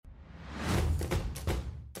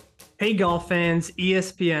Hey golf fans,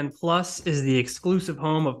 ESPN Plus is the exclusive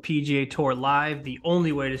home of PGA Tour Live, the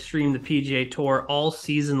only way to stream the PGA Tour all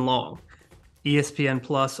season long. ESPN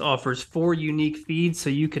Plus offers 4 unique feeds so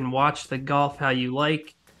you can watch the golf how you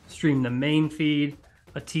like, stream the main feed,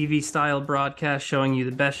 a TV-style broadcast showing you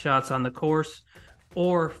the best shots on the course,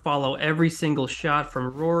 or follow every single shot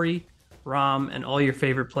from Rory, Rahm, and all your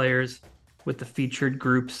favorite players with the featured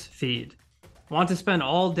groups feed. Want to spend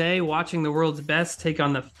all day watching the world's best take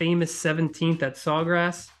on the famous 17th at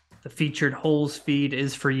Sawgrass? The featured holes feed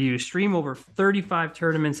is for you. Stream over 35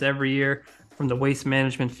 tournaments every year, from the Waste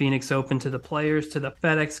Management Phoenix Open to the Players to the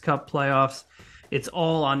FedEx Cup playoffs. It's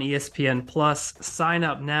all on ESPN Plus. Sign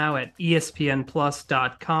up now at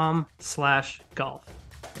espnplus.com/golf.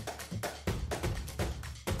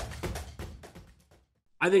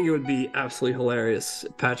 I think it would be absolutely hilarious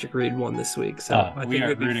if Patrick Reed won this week. So I think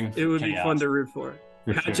it would be fun to root for.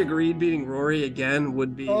 Patrick Reed beating Rory again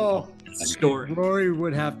would be historic. Rory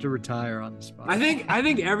would have to retire on the spot. I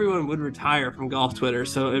think everyone would retire from golf Twitter,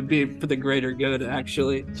 so it'd be for the greater good,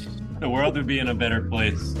 actually. The world would be in a better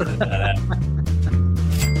place if that happened.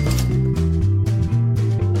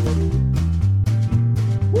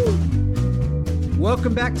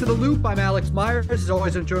 Welcome back to The Loop. I'm Alex Myers. As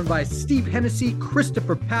always, I'm joined by Steve Hennessy,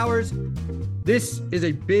 Christopher Powers. This is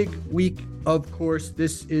a big week, of course.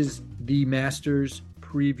 This is the Masters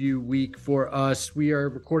preview week for us. We are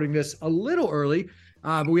recording this a little early,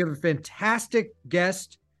 but we have a fantastic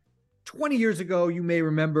guest. 20 years ago, you may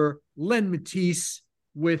remember Len Mattiace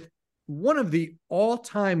with one of the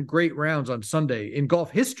all-time great rounds on Sunday in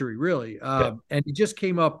golf history, really. And he just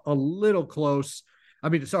came up a little a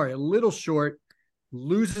little short.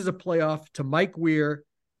 Loses a playoff to Mike Weir.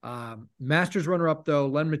 Masters runner-up, though,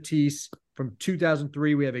 Len Mattiace from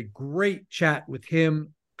 2003. We have a great chat with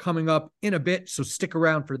him coming up in a bit, so stick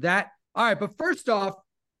around for that. All right, but first off,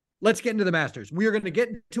 let's get into the Masters. We are going to get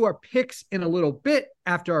into our picks in a little bit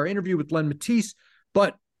after our interview with Len Mattiace,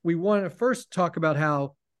 but we want to first talk about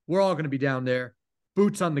how we're all going to be down there,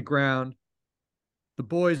 boots on the ground. The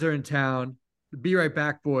boys are in town. The Be Right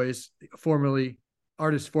Back boys,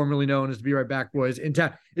 artists formerly known as the Be Right Back boys, in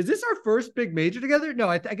town. Is this our first big major together? No,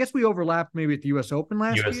 I guess we overlapped maybe at the U.S. Open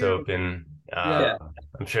last year. U.S. Open.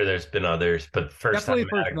 I'm sure there's been others, but first Definitely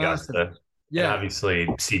time at Augusta. Yeah. And obviously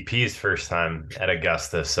CP's first time at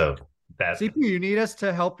Augusta. So that CP, you need us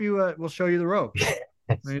to help you. We'll show you the ropes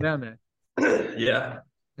when you're down there. Yeah.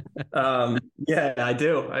 I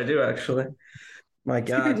do actually. My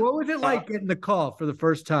God. CP, what was it like getting the call for the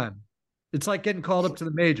first time? It's like getting called up to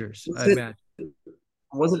the majors, I imagine.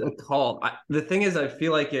 Wasn't a call. The thing is, I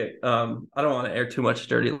feel like it. I don't want to air too much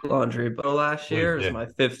dirty laundry, but last year was my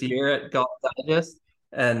 5th year at Golf Digest,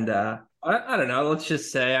 and I don't know. Let's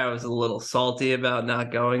just say I was a little salty about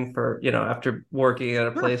not going for after working at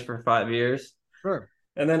a place for 5 years. Sure.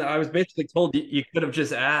 And then I was basically told you could have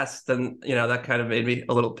just asked, and that kind of made me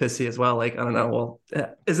a little pissy as well. Like, I don't know. Well,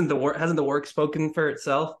 hasn't the work spoken for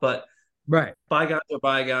itself? But right, bygones are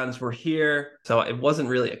bygones. We're here, so it wasn't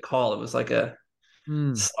really a call. It was like a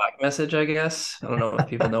Slack message, I guess. I don't know if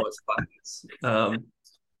people know what Slack is.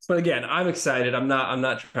 But again, I'm excited. I'm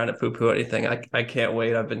not trying to poo-poo anything. I can't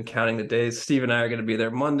wait. I've been counting the days. Steve and I are going to be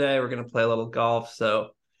there Monday. We're going to play a little golf.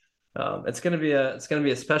 So it's going to be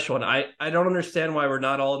a special one. I don't understand why we're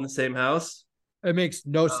not all in the same house. It makes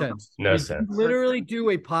no sense. No sense. We literally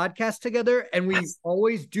do a podcast together, and we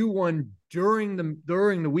always do one during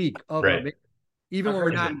the week of right. Even when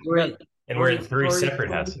we're not great. And we're in 3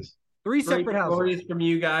 separate houses. 3 separate houses. Stories from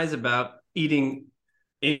you guys about eating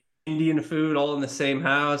Indian food all in the same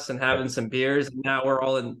house and having some beers. And now we're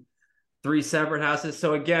all in 3 separate houses.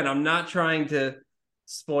 So again, I'm not trying to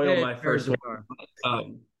spoil my first one.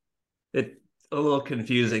 It's a little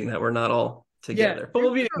confusing that we're not all together, but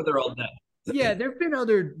we'll be together all day. Yeah, there have been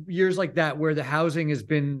other years like that where the housing has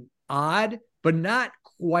been odd, but not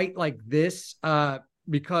quite like this.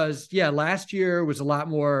 Because last year was a lot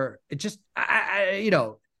more. It just,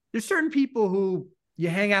 there's certain people who you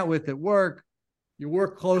hang out with at work, you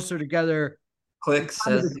work closer together. Clicks.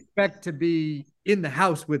 I would expect to be in the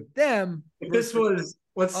house with them. If this was,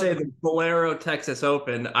 let's say, the Bolero Texas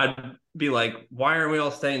Open, I'd be like, why aren't we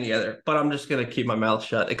all staying together? But I'm just going to keep my mouth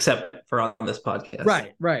shut, except for on this podcast.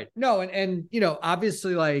 Right. No, and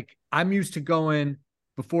obviously, like, I'm used to going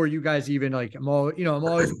before you guys even, like, I'm always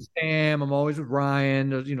with Sam, I'm always with Ryan.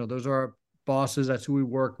 Those are our bosses. That's who we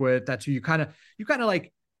work with. That's who you kind of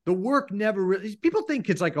like. The work never really, people think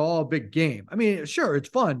it's like all a big game. I mean, sure, it's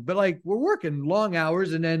fun, but like we're working long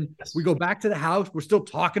hours and then we go back to the house. We're still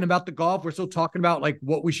talking about the golf. We're still talking about like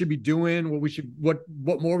what we should be doing,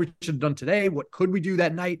 what more we should have done today. What could we do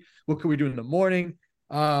that night? What could we do in the morning?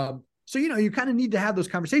 So, you kind of need to have those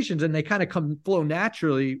conversations, and they kind of flow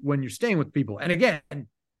naturally when you're staying with people. And again,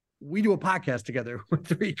 we do a podcast together with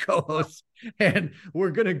 3 co-hosts, and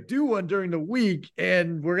we're going to do one during the week,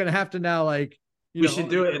 and we're going to have to now we should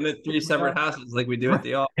do it in the 3 separate houses like we do at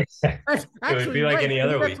the office. It would be like any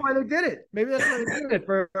other week. That's why they did it. Maybe that's why they did it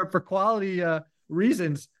for quality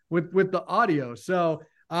reasons with the audio. So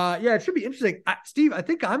it should be interesting. Steve, I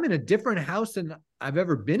think I'm in a different house than I've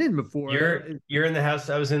ever been in before. You're in the house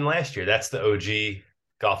I was in last year. That's the OG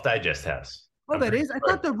Golf Digest house. Oh, that is? I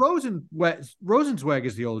thought the Rosenzweig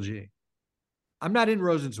is the OG. I'm not in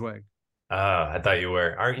Rosenzweig. Oh, I thought you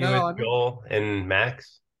were. Aren't you with Joel and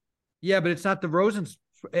Max? Yeah, but it's not the Rosens,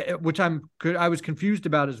 which I was confused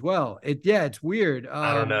about as well. It's weird.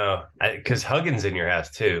 I don't know, because Huggins in your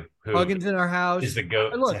house too. Huggins in our house is the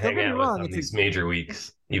goat to hang out with on these major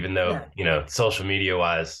weeks, even though social media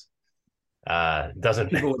wise, doesn't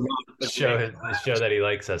show that he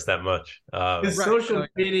likes us that much. His social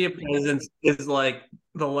media presence is like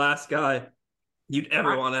the last guy you'd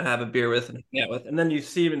ever want to have a beer with and hang out with, and then you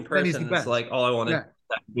see him in person, and it's like all I want to have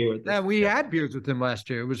a beer with. Yeah, we had beers with him last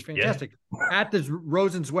year. It was fantastic. At this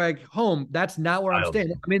Rosenzweig home, that's not where I'm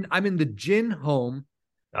staying. I'm in the Gin home.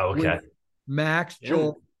 Oh, okay. With Max,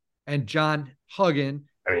 Joel, and John Huggin.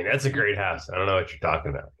 I mean, that's a great house. I don't know what you're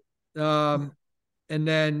talking about. And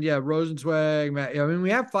then Rosenzweig. We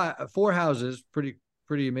have 4 houses.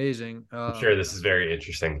 Pretty amazing. I'm sure this is very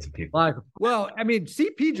interesting to people.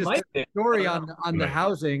 CP just did a story on the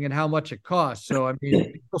housing and how much it costs. So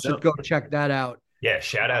people should go check that out. Yeah,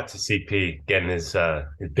 shout out to CP getting his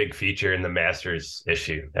big feature in the Masters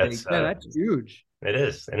issue. That's huge. It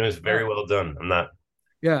is, and it was very well done. I'm not.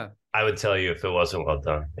 Yeah. I would tell you if it wasn't well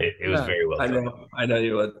done. It was very well done. I know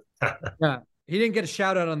you would. Yeah. He didn't get a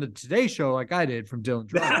shout out on the Today Show like I did from Dylan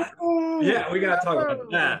Driver. Yeah, we got to talk about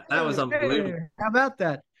that. That was unbelievable. How about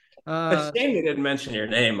that? A shame they didn't mention your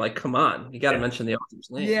name. Like, come on. You got to mention the author's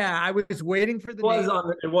name. Yeah, I was waiting for the name.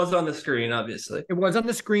 It was on the screen, obviously. It was on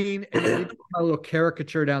the screen, and they did a little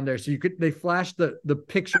caricature down there. So they flashed the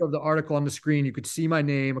picture of the article on the screen. You could see my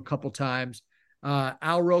name a couple times.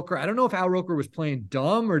 Al Roker. I don't know if Al Roker was playing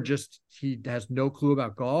dumb or just he has no clue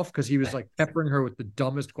about golf, because he was like peppering her with the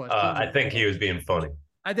dumbest questions. I think he was being funny.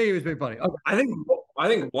 I think he was being funny. Okay. I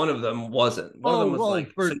think one of them wasn't. One of them was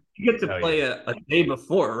so you get to play a day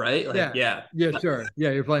before, right? Yeah, sure. Yeah,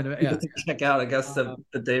 you're playing. You get to check out, I guess, the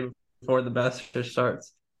day before the Masters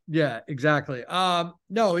starts. Yeah, exactly.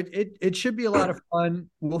 No, it should be a lot of fun.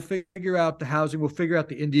 We'll figure out the housing. We'll figure out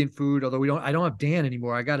the Indian food. Although I don't have Dan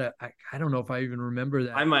anymore. I don't know if I even remember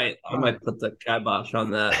that. I might put the kibosh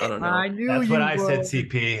on that. I don't know. I knew that's what I said.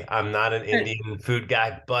 CP. I'm not an Indian food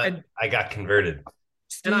guy, but I got converted.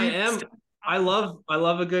 And I am. I love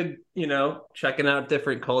a good, checking out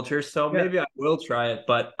different cultures. So maybe I will try it,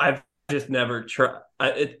 but I've just never tried.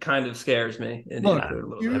 It kind of scares me. I've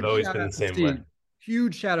always been the same way.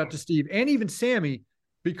 Huge shout out to Steve and even Sammy,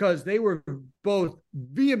 because they were both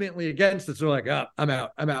vehemently against it. So like, I'm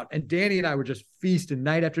out. And Danny and I were just feasting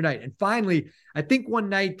night after night. And finally, I think one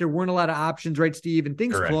night there weren't a lot of options, right, Steve? And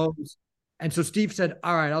things closed. And so Steve said,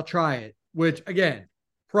 all right, I'll try it, which again,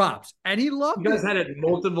 props. And he loved it. You guys had it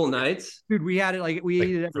multiple nights? Dude, we had it we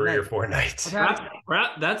ate it every 3 night. or 4 nights.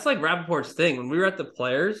 That's like Rappaport's thing. When we were at the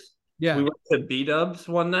Players, we went to B-Dubs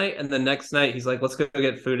one night, and the next night he's like, let's go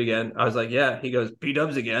get food again. I was like, yeah. He goes,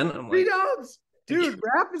 B-Dubs again? I'm like, B-Dubs? Dude,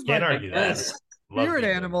 Rapp is can't argue that. Spirit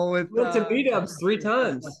animal with went to B-Dubs 3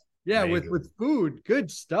 times. Yeah, with food. Good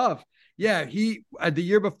stuff. Yeah, he the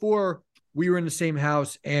year before we were in the same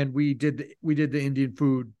house, and we did the Indian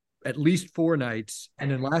food at least 4 nights,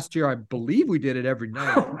 and then last year I believe we did it every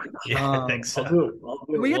night. I think so.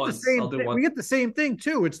 We get the same. We get the same thing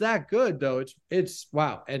too. It's that good though. It's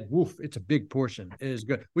wow, and woof, it's a big portion. It is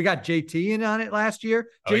good. We got JT in on it last year.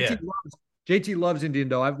 JT loves Indian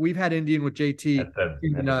though. We've had Indian with JT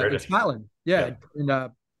in Scotland. Yeah,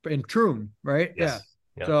 in Troon, right? Yes.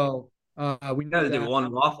 Yeah. So we got to do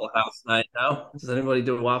one Waffle House night now. Does anybody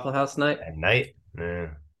do a Waffle House night at night? Yeah.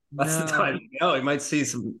 That's the time to go. You might see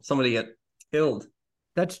somebody get killed.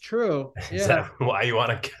 That's true. Yeah. Is that why you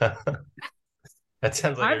want to go? That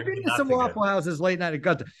sounds like I've been to some Waffle Houses late night at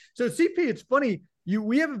Augusta. So CP, it's funny.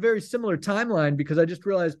 We have a very similar timeline, because I just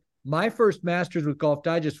realized my first Masters with Golf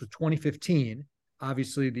Digest was 2015,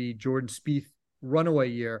 obviously the Jordan Spieth runaway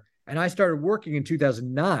year, and I started working in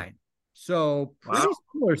 2009. So pretty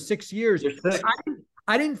similar, 6 years.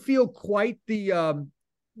 I didn't feel quite the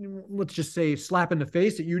let's just say slap in the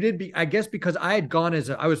face that you did. I guess because I had gone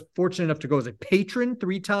I was fortunate enough to go as a patron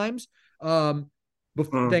 3 times.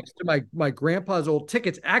 thanks to my grandpa's old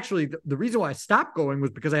tickets. Actually, the reason why I stopped going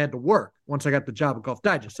was because I had to work once I got the job at Golf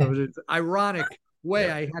Digest. So it was an ironic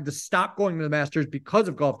way. I had to stop going to the Masters because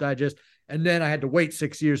of Golf Digest, and then I had to wait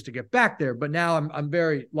 6 years to get back there. But now I'm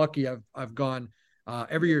very lucky. I've gone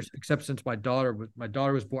every year except since my daughter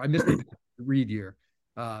was born. I missed the Reed year.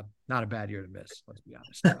 Not a bad year to miss, let's be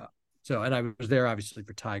honest. And I was there obviously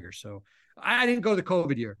for Tiger. So I didn't go the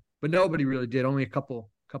COVID year, but nobody really did. Only a couple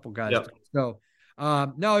guys. Yep. So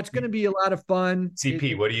no, it's going to be a lot of fun.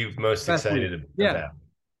 CP, what are you most excited about?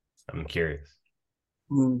 I'm curious.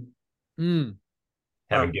 Haven't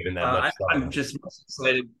given that much thought. I'm just most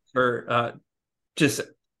excited for just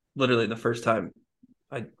literally the first time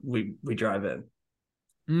we drive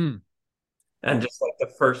in. And just like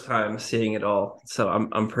the first time seeing it all. So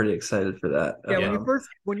I'm pretty excited for that. Yeah,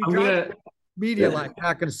 when you drive media like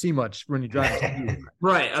not going to see much when you drive.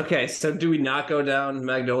 Right. Okay. So do we not go down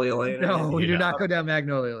Magnolia Lane? No, we do not go down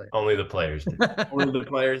Magnolia Lane. Only the players do. Only the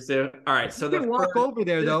players do. All right. So you can walk over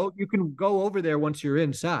there though. You can go over there once you're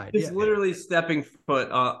inside. It's literally stepping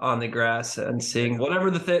foot on the grass and seeing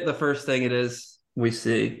whatever the first thing it is we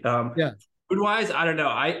see. Food wise, I don't know.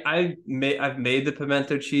 I've made the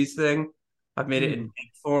pimento cheese thing. I've made it in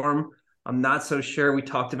cake form. I'm not so sure. We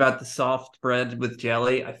talked about the soft bread with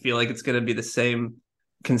jelly. I feel like it's going to be the same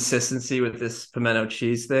consistency with this pimento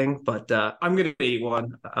cheese thing, but I'm going to eat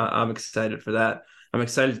one. I'm excited for that. I'm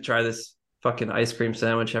excited to try this fucking ice cream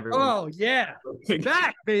sandwich, everyone. Oh, yeah.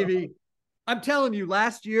 Back, baby. I'm telling you,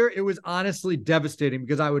 last year, it was honestly devastating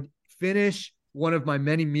because I would finish one of my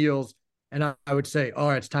many meals and I would say, all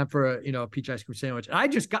right, it's time for a peach ice cream sandwich. And I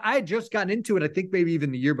had just gotten into it, I think maybe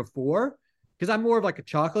even the year before. Because I'm more of like a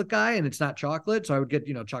chocolate guy and it's not chocolate. So I would get,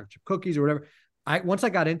 chocolate chip cookies or whatever. Once I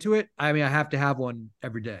got into it, I have to have one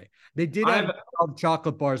every day. They did have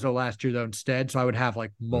chocolate bars though last year though instead. So I would have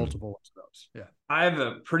like multiple of those. Yeah. I'm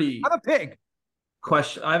a pig.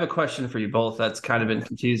 I have a question for you both. That's kind of been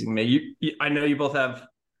confusing me. I know you both have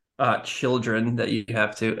children that you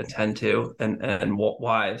have to attend to and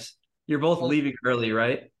wives. You're both leaving early,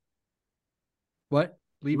 right? What?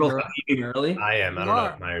 Leaving early? I am. I don't know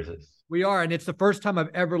if Myers is. We are, and it's the first time I've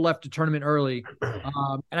ever left a tournament early.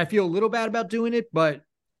 And I feel a little bad about doing it, but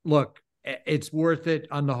look, it's worth it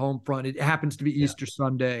on the home front. It happens to be Easter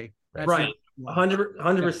Sunday. That's right.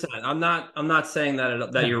 100%. I'm not saying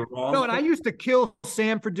that you're wrong. No, and I used to kill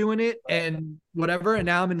Sam for doing it and whatever, and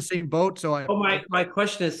now I'm in the same boat. So my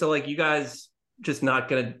question is, so like you guys just not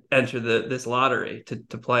going to enter this lottery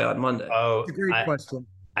to play on Monday? Oh, it's a great question.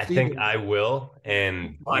 I think I will,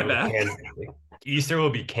 and Easter will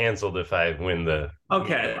be canceled if I win the.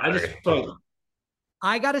 Okay,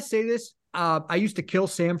 I gotta say this. I used to kill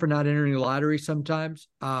Sam for not entering the lottery sometimes.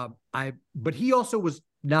 But he also was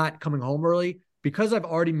not coming home early because I've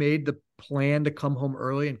already made the plan to come home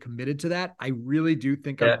early and committed to that. I really do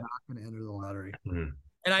think I'm not going to enter the lottery. Mm-hmm.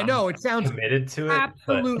 And I know it sounds committed to it,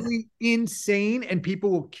 absolutely insane, and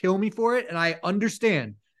people will kill me for it. And I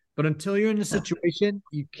understand, but until you're in the situation,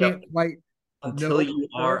 you can't quite. Until you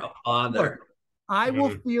are a father. Look, I will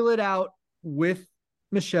feel it out with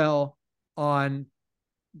Michelle on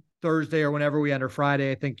Thursday or whenever we enter.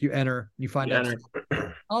 Friday, I think you enter. You find out.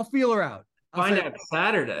 I'll feel her out. Find out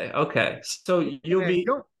Saturday. Okay, so you'll be.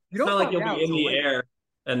 It's not like you'll be in the air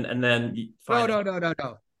and then.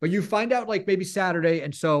 No. But you find out like maybe Saturday,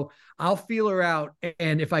 and so I'll feel her out.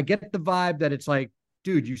 And if I get the vibe that it's like,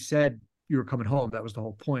 dude, you said you were coming home, that was the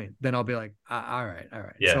whole point. Then I'll be like, all right.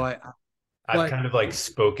 Yeah. So I've kind of like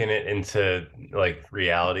spoken it into like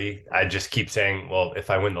reality. I just keep saying, well, if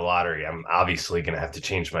I win the lottery, I'm obviously going to have to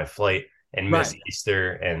change my flight and miss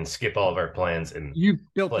Easter and skip all of our plans. And you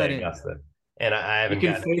built that in. Augusta. And I haven't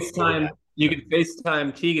gotten FaceTime. You can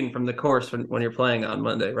FaceTime Tegan from the course when you're playing on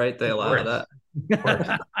Monday, right? They allow that. Of course.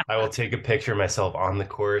 I will take a picture of myself on the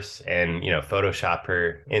course and, Photoshop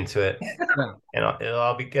her into it. And it'll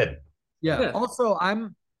all be good. Yeah. Also,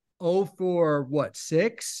 I'm 0 for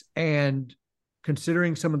 6, and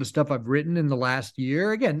considering some of the stuff I've written in the last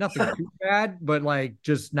year, again, nothing too bad, but like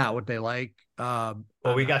just not what they like. Well,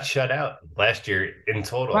 we got shut out last year in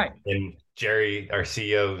total, and Jerry, our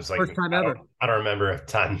CEO, was like, first time ever. I don't remember a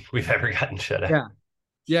time we've ever gotten shut out.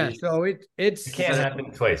 Yeah. So it can't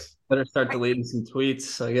happen twice. Better start deleting some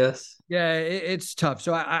tweets, I guess. Yeah, it's tough.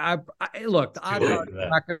 So I look, I'm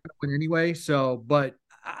not going to win anyway. So, but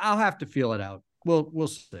I'll have to feel it out. We'll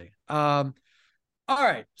see. All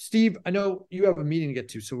right, Steve, I know you have a meeting to get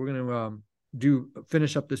to, so we're going to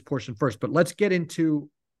finish up this portion first, but let's get into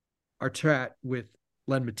our chat with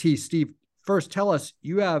Len Mattiace. Steve, first tell us,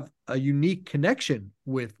 you have a unique connection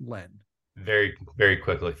with Len. Very, very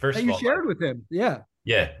quickly. First of all, you shared with him. Yeah.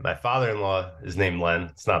 Yeah, my father-in-law is named Len.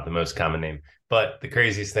 It's not the most common name, but the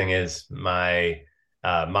craziest thing is my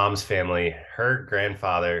mom's family, her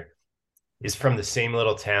grandfather is from the same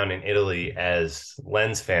little town in Italy as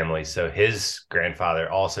Len's family. So his grandfather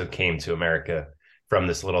also came to America from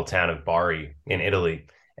this little town of Bari in Italy.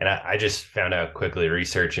 And I just found out quickly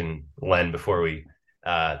researching Len before we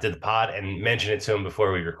did the pod and mentioned it to him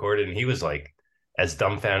before we recorded. And he was like, as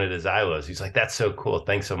dumbfounded as I was. He's like, that's so cool.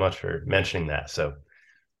 Thanks so much for mentioning that. So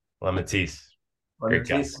Len Mattiace, great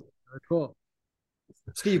guy. Very cool.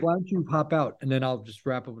 Steve, why don't you hop out and then I'll just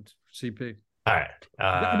wrap up with CP. All right.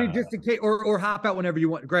 I mean, just in case, or hop out whenever you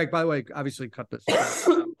want. Greg, by the way, obviously cut this.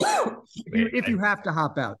 if you have to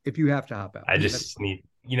hop out, I just need,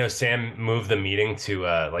 Sam moved the meeting to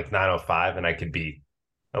like 9:05 and I could be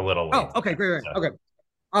a little late. Oh, okay, great. So. Okay.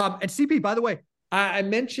 And CP, by the way, I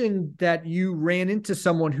mentioned that you ran into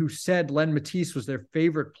someone who said Len Mattiace was their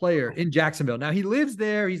favorite player in Jacksonville. Now, he lives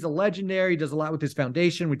there. He's a legendary. He does a lot with his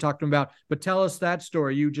foundation. We talked to him about, but tell us that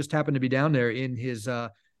story. You just happened to be down there in his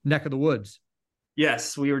neck of the woods.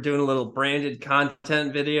 Yes, we were doing a little branded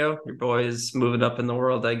content video. Your boy is moving up in the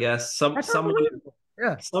world, I guess.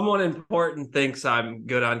 Someone important thinks I'm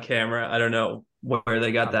good on camera. I don't know where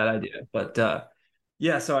they got that idea, but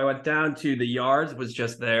so I went down to the Yards, was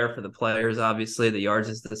just there for the players. Obviously, the Yards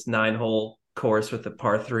is this 9-hole course with the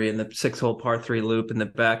par 3 and the 6-hole par 3 loop in the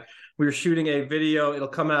back. We were shooting a video. It'll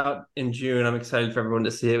come out in June. I'm excited for everyone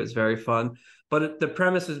to see it. It was very fun. But the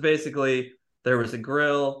premise was basically there was a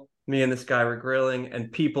grill. Me and this guy were grilling,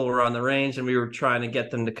 and people were on the range, and we were trying to get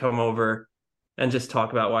them to come over and just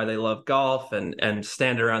talk about why they love golf and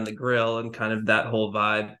stand around the grill and kind of that whole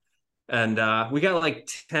vibe. And we got like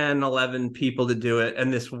 10, 11 people to do it.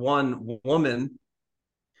 And this one woman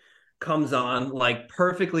comes on like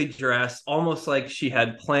perfectly dressed, almost like she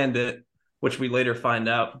had planned it, which we later find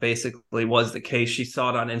out basically was the case. She saw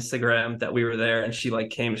it on Instagram that we were there, and she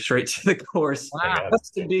like came straight to the course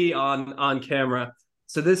just to be on camera.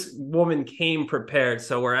 So this woman came prepared.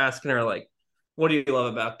 So we're asking her like, what do you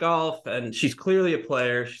love about golf? And she's clearly a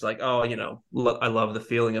player. She's like, oh, I love the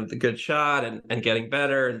feeling of the good shot and getting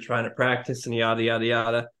better and trying to practice and yada, yada,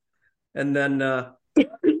 yada. And then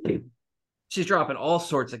she's dropping all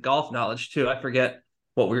sorts of golf knowledge too. I forget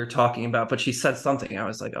what we were talking about, but she said something. I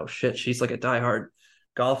was like, oh shit, she's like a diehard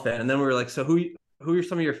golf fan. And then we were like, so who are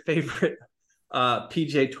some of your favorite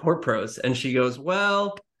PGA Tour pros? And she goes,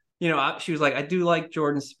 well, she was like, I do like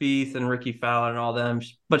Jordan Spieth and Ricky Fowler and all them,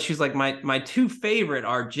 but she's like, my two favorite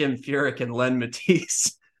are Jim Furyk and Len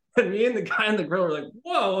Mattiace. And me and the guy on the grill were like,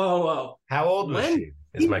 whoa. How old was she?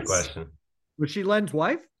 Is my question. Was she Len's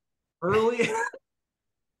wife? Early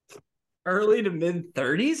to mid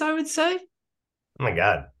 30s, I would say. Oh my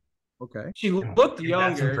God. Okay. She looked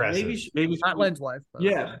younger. Maybe not Len's wife.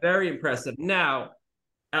 Yeah, very impressive. Now,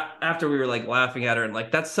 after we were like laughing at her and like,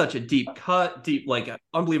 that's such a deep cut, like an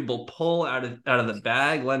unbelievable pull out of the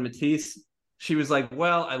bag, Len Mattiace. She was like,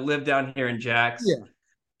 well, I live down here in Jax. Yeah.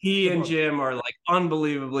 He and Jim are like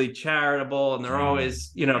unbelievably charitable, and they're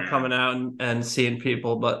always, coming out and seeing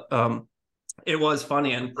people. But it was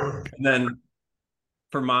funny. And then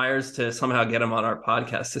for Myers to somehow get him on our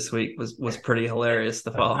podcast this week was pretty hilarious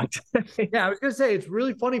the following day. Yeah, I was going to say, it's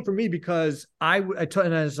really funny for me because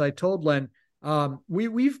as I told Len,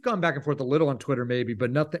 we've gone back and forth a little on Twitter maybe,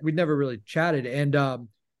 but nothing, we'd never really chatted. And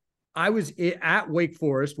I was at Wake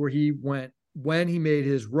Forest where he went when he made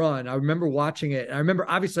his run. I remember watching it. I remember,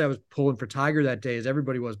 obviously I was pulling for Tiger that day as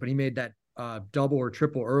everybody was, but he made that double or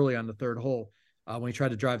triple early on the third hole when he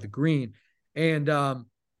tried to drive the green. And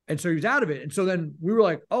so he was out of it. And so then we were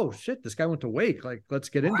like, oh shit, this guy went to Wake. Like, let's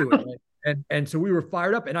get into it. And so we were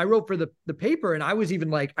fired up, and I wrote for the paper, and I was even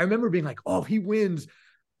like, I remember being like, oh, if he wins,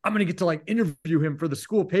 I'm going to get to like interview him for the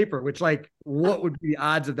school paper, which like, what would be the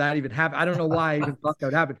odds of that even happen? I don't know why I even thought that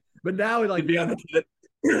would happen, but now like be on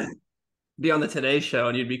the Today Show,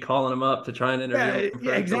 and you'd be calling him up to try and interview him.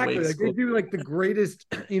 Yeah, exactly. Like, they do like the greatest,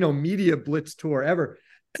 media blitz tour ever.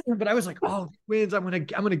 But I was like, oh, if he wins, I'm going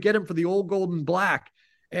to get him for the old gold and black.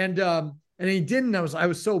 And he didn't. I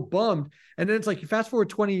was so bummed. And then it's like, you fast forward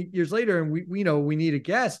 20 years later, and we need a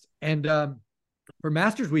guest. And for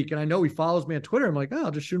Masters Week, and I know he follows me on Twitter. I'm like, oh,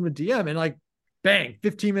 I'll just shoot him a DM, and like, bang,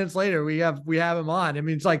 15 minutes later, we have him on. I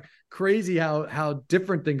mean, it's like crazy how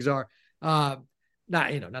different things are. Not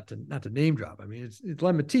to name drop. I mean, it's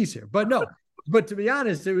Len Mattiace here, but no. But to be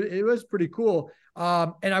honest, it was pretty cool.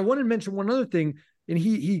 And I wanted to mention one other thing, and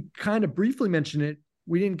he kind of briefly mentioned it.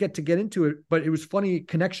 We didn't get into it, but it was funny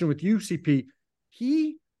connection with you, CP.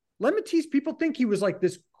 Len Mattiace, people think he was like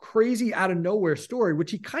this crazy out of nowhere story,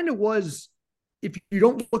 which he kind of was if you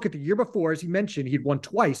don't look at the year before, as he mentioned, he'd won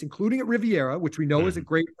twice, including at Riviera, which we know is a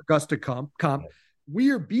great Augusta comp.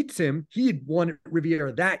 Weir beats him. He had won at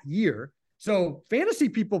Riviera that year. So fantasy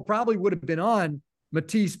people probably would have been on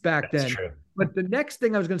Mattiace back then. True. But the next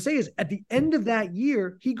thing I was going to say is at the end of that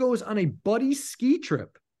year, he goes on a buddy ski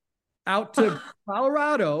trip out to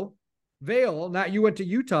Colorado, Vail. Now you went to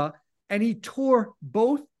Utah, and he tore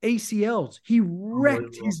both ACLs. He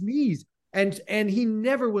wrecked his knees. And he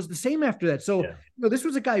never was the same after that. So, this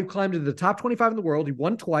was a guy who climbed into the top 25 in the world. He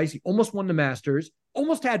won twice. He almost won the Masters.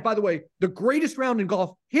 Almost had, by the way, the greatest round in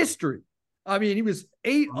golf history. I mean, he was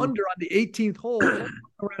 8 under on the 18th hole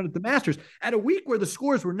around at the Masters at a week where the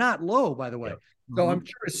scores were not low, by the way. So I'm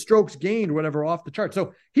sure his strokes gained, whatever, off the chart.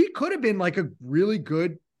 So he could have been like a really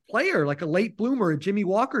good player, like a late bloomer, a Jimmy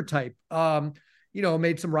Walker type.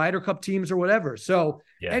 Made some Ryder Cup teams or whatever. So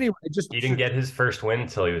anyway, he didn't get his first win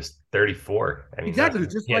until he was 34. I mean, exactly,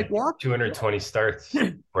 just like Walker, 220 starts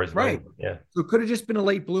for his right. win. Yeah, so it could have just been a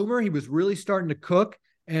late bloomer. He was really starting to cook,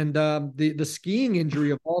 and the skiing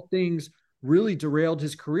injury of all things really derailed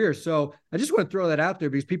his career. So I just want to throw that out there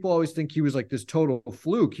because people always think he was like this total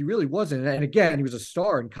fluke. He really wasn't. And again, he was a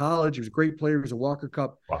star in college. He was a great player. He was a Walker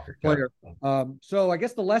Cup player. So I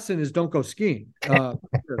guess the lesson is don't go skiing.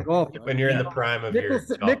 When you're in the prime of your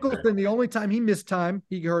golf Nicholson, the only time he missed time,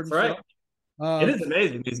 he hurt himself. Right. It is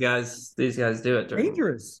amazing these guys do it.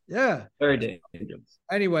 Dangerous. Yeah. Very dangerous.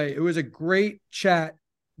 Anyway, it was a great chat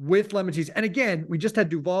with Len Mattiace. And again, we just had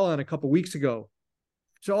Duval on a couple weeks ago.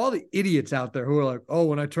 So all the idiots out there who are like, oh,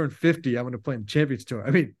 when I turn 50, I'm going to play in the Champions Tour.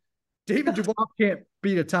 I mean, David Duval can't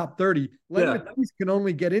beat a top 30. Len Mattiace can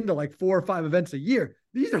only get into like 4 or 5 events a year.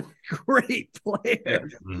 These are great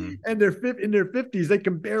players. And they're in their 50s. They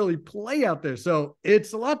can barely play out there. So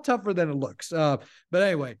it's a lot tougher than it looks. But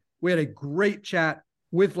anyway, we had a great chat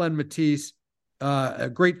with Len Mattiace.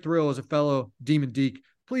 A great thrill as a fellow Demon Deek.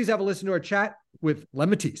 Please have a listen to our chat with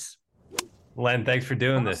Len Mattiace. Len, thanks for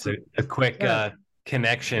doing this. A quick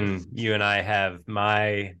connection you and I have.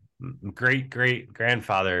 My great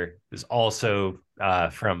grandfather is also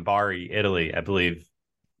from Bari, Italy, I believe.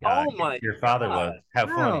 Your father was. How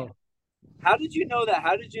funny. How did you know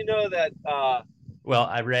that? Well,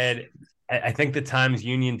 I think the Times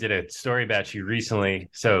Union did a story about you recently.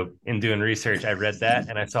 So in doing research, I read that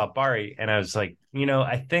and I saw Bari and I was like,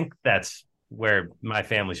 I think that's where my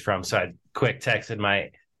family's from. So I quick texted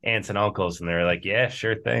my aunts and uncles and they were like, yeah,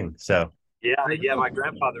 sure thing. So yeah, my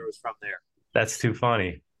grandfather was from there. That's too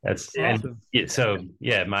funny. That's awesome.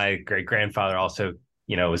 My great grandfather also,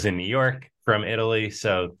 was in New York from Italy,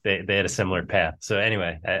 so they had a similar path. So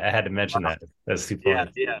anyway, I had to mention that. That's too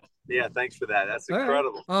funny. Yeah. Thanks for that. That's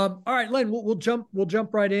incredible. All right, Len, we'll jump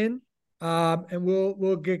right in, and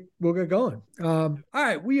we'll get going. All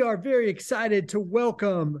right, we are very excited to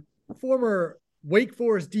welcome former Wake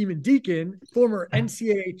Forest Demon Deacon, former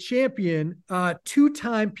NCAA champion,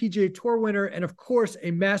 2-time PGA Tour winner, and of course a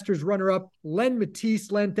Masters runner-up, Len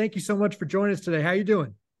Mattiace. Len, thank you so much for joining us today. How you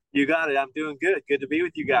doing? You got it. I'm doing good. Good to be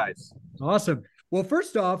with you guys. Awesome. Well,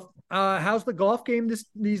 first off, how's the golf game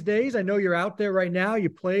these days? I know you're out there right now. You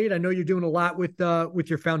played. I know you're doing a lot with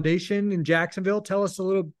your foundation in Jacksonville. Tell us a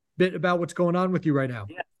little bit about what's going on with you right now.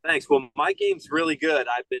 Yeah, thanks. Well, my game's really good.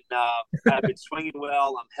 I've been swinging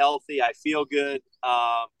well. I'm healthy. I feel good.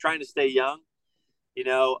 Trying to stay young.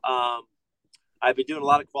 I've been doing a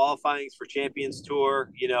lot of qualifying for Champions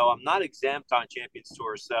Tour. I'm not exempt on Champions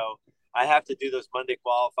Tour, so I have to do those Monday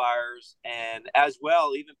qualifiers, and as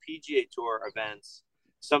well, even PGA Tour events.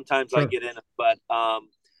 Sometimes I get in, but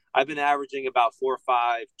I've been averaging about 4 or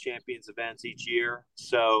 5 Champions events each year.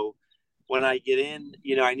 So when I get in,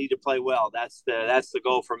 I need to play well. That's the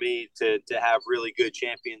goal for me to have really good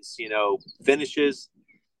Champions, finishes.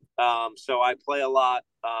 So I play a lot.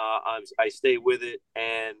 I stay with it,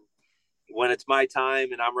 and when it's my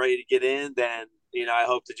time and I'm ready to get in, then I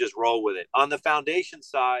hope to just roll with it. On the foundation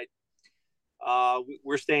side,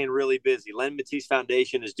 we're staying really busy. Len Mattiace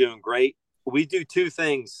Foundation is doing great. We do 2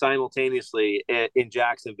 things simultaneously in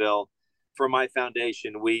Jacksonville for my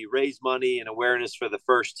foundation. We raise money and awareness for the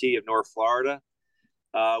first tee of North Florida,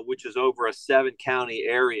 which is over a 7-county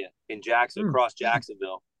area in across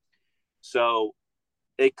Jacksonville. So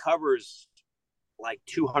it covers like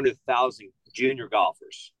 200,000 junior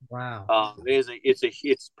golfers. Wow.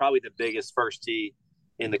 It's probably the biggest first tee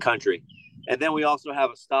in the country. And then we also have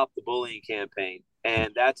a Stop the Bullying campaign,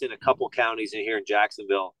 and that's in a couple counties in here in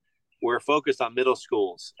Jacksonville. We're focused on middle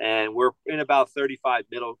schools, and we're in about 35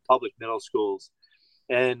 public middle schools.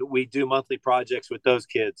 And we do monthly projects with those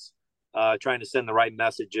kids, trying to send the right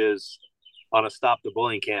messages on a Stop the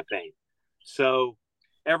Bullying campaign. So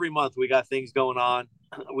every month we got things going on.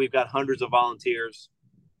 We've got hundreds of volunteers.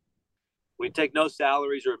 We take no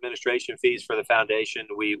salaries or administration fees for the foundation.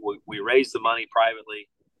 We raise the money privately,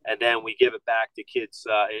 and then we give it back to kids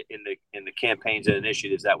in the campaigns and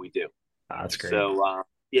initiatives that we do. Oh, that's great. So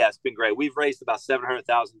yeah, it's been great. We've raised about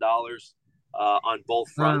 $700,000 on both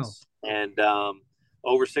fronts, and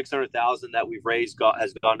over 600,000 that we've raised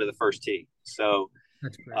has gone to the first tee. So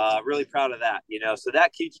that's great. Really proud of that. So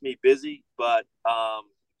that keeps me busy, but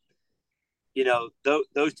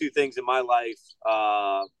those two things in my life,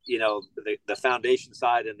 the foundation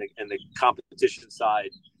side and the competition side,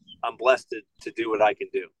 I'm blessed to do what I can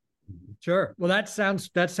do. Sure. Well, that sounds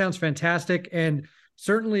fantastic. And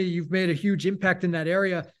certainly you've made a huge impact in that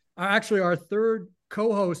area. Actually, our third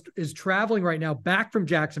co-host is traveling right now back from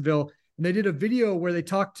Jacksonville. And they did a video where they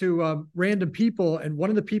talked to random people. And one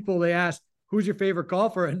of the people they asked, who's your favorite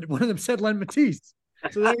golfer? And one of them said Len Mattiace.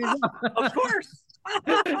 So there you go. Of course.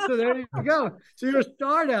 So there you go. So you're a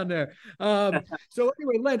star down there. So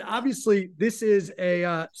anyway, Len, obviously this is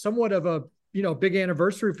a somewhat of a big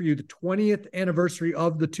anniversary for you, the 20th anniversary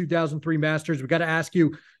of the 2003 Masters. We got to ask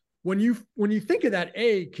you, when you think of that,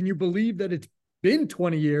 A, can you believe that it's been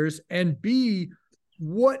 20 years? And B,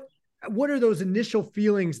 what are those initial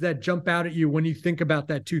feelings that jump out at you when you think about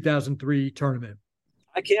that 2003 tournament?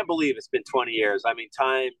 I can't believe it's been 20 years. I mean,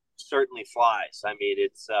 time certainly flies. I mean,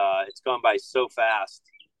 it's gone by so fast.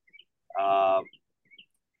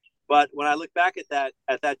 But when I look back at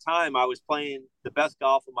that time, I was playing the best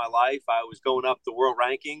golf of my life. I was going up the world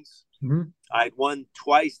rankings. Mm-hmm. I'd won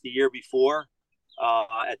twice the year before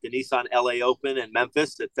at the Nissan LA Open in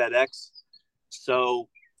Memphis at FedEx. So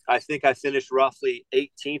I think I finished roughly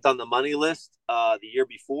 18th on the money list the year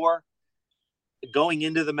before. Going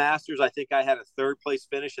into the Masters, I think I had a third place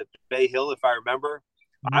finish at Bay Hill, if I remember.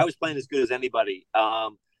 Mm-hmm. I was playing as good as anybody. I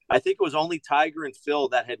think it was only Tiger and Phil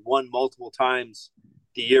that had won multiple times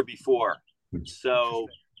the year before. So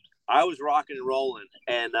I was rocking and rolling,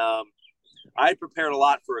 and I had prepared a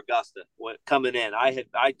lot for Augusta coming in.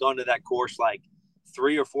 I'd gone to that course like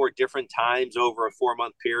 3 or 4 different times over a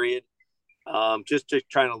 4-month period, just to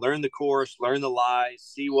try to learn the course, learn the lies,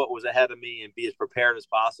 see what was ahead of me, and be as prepared as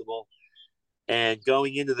possible. And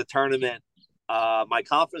going into the tournament, my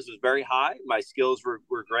confidence was very high. My skills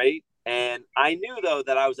were great. And I knew, though,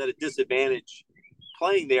 that I was at a disadvantage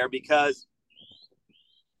playing there because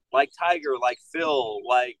like Tiger, like Phil,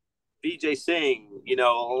 like Vijay Singh, a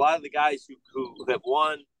lot of the guys who have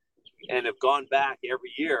won and have gone back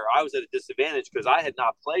every year, I was at a disadvantage because I had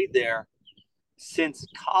not played there since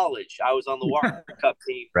college. I was on the Walker Cup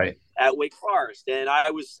team at Wake Forest, and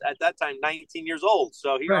I was at that time 19 years old.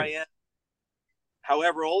 So here I am.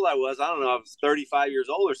 However old I was, I don't know, I was 35 years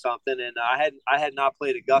old or something, and I had not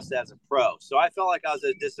played Augusta as a pro. So I felt like I was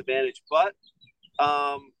at a disadvantage, but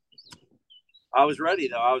I was ready,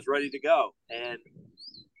 though. I was ready to go, and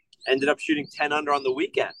ended up shooting 10 under on the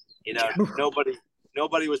weekend.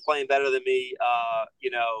 Nobody was playing better than me,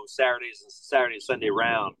 Saturday and Sunday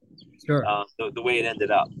round. Sure. The way it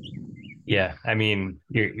ended up. Yeah, I mean,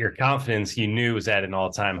 your confidence you knew was at an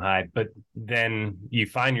all-time high, but then you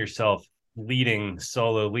find yourself leading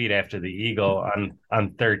solo lead after the eagle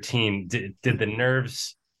on 13. Did the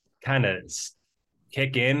nerves kind of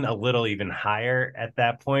kick in a little even higher at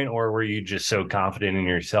that point, or were you just so confident in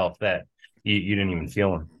yourself that you didn't even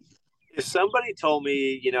feel them? If somebody told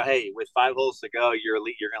me, hey, with 5 holes to go, you're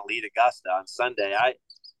going to lead Augusta on Sunday,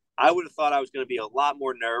 I would have thought I was going to be a lot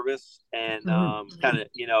more nervous and kind of,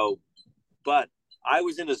 but I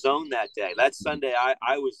was in a zone that day. That Sunday,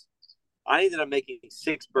 I ended up making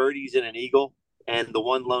 6 birdies and an eagle and the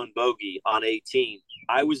 1 lone bogey on 18.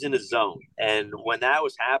 I was in a zone. And when that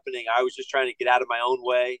was happening, I was just trying to get out of my own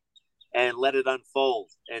way and let it unfold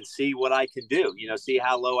and see what I can do, see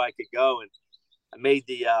how low I could go. And I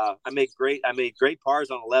made great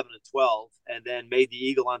pars on 11 and 12, and then made the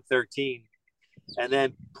eagle on 13, and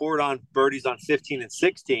then poured on birdies on 15 and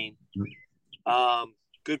 16.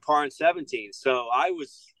 Good par on 17. So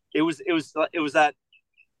it was that,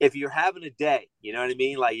 if you're having a day, you know what I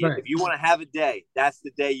mean? Like if you want to have a day, that's the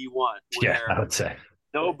day you want. Yeah, I would say.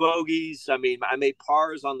 No bogeys. I mean, I made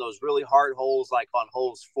pars on those really hard holes, like on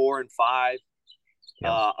holes 4 and 5,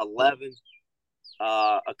 11,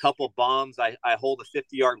 a couple of bombs. I hold a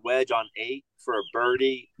 50-yard wedge on 8 for a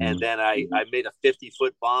birdie. And then I made a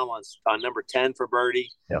 50-foot bomb on number 10 for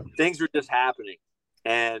birdie. Yep. Things were just happening.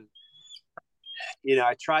 And,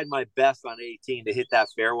 I tried my best on 18 to hit that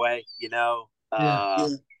fairway,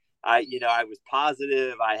 I was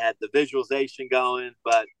positive. I had the visualization going,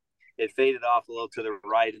 but it faded off a little to the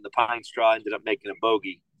right, and the pine straw ended up making a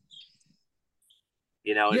bogey.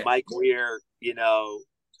 And Mike Weir,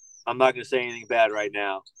 I'm not going to say anything bad right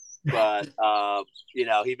now, but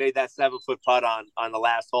he made that 7-foot putt on the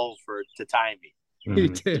last hole to tie me. He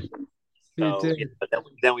did. So, but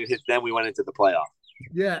then we went into the playoff.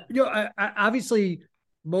 Yeah, I obviously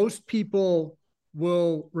most people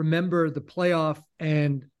will remember the playoff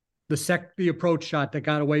and the approach shot that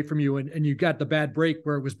got away from you, and you got the bad break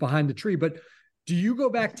where it was behind the tree. But do you go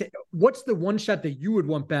back to what's the one shot that you would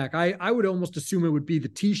want back? I would almost assume it would be the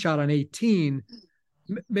tee shot on 18,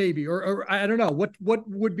 maybe, or I don't know. What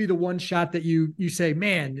would be the one shot that you say,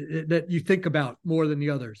 man, that you think about more than the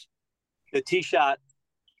others? The tee shot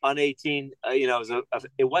on 18,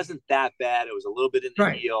 it wasn't that bad. It was a little bit in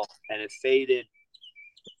the heel, and it faded.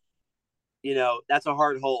 That's a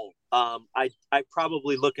hard hole. I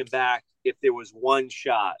probably, looking back, if there was one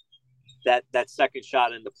shot, that second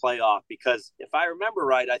shot in the playoff, because if I remember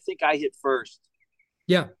right, I think I hit first.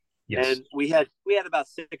 Yeah. Yes. And we had about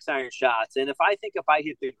 6 iron shots. And if I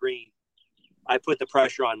hit the green, I put the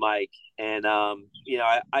pressure on Mike. And,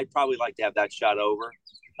 I'd probably like to have that shot over.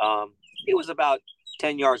 It was about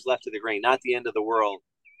 10 yards left of the green, not the end of the world,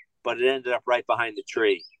 but it ended up right behind the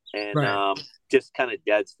tree. And just kind of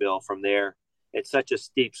deadsville from there. It's such a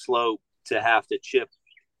steep slope to have to chip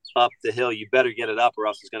up the hill. You better get it up or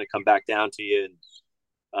else it's going to come back down to you.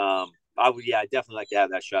 And I'd definitely like to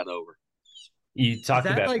have that shot over. You talked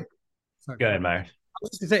about go ahead, Myers. I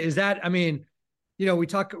was going to say, is that, we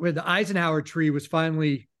talk with the Eisenhower tree was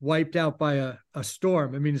finally wiped out by a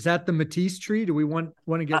storm. I mean, is that the Mattiace tree? Do we want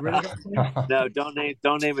to get rid of that? No, don't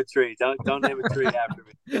name a tree. Don't name a tree after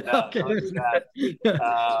me. No, okay. don't do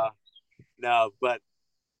that. No, but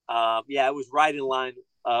it was right in line,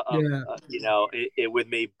 with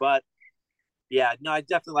me. But I'd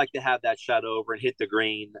definitely like to have that shot over and hit the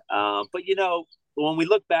green. But when we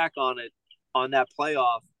look back on it, on that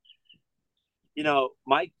playoff,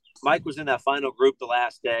 Mike was in that final group the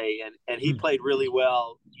last day, and he played really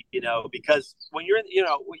well. Because when you're in,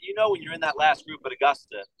 when you're in that last group at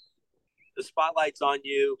Augusta, the spotlight's on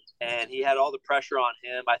you, and he had all the pressure on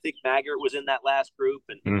him. I think Maggart was in that last group,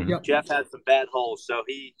 and Jeff had some bad holes, so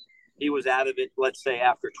he was out of it, let's say,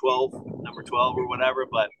 after number 12 or whatever.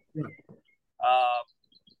 But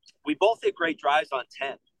we both hit great drives on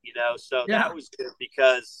 10, so that was good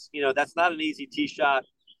because, that's not an easy tee shot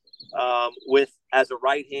as a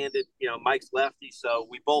right-handed, Mike's lefty. So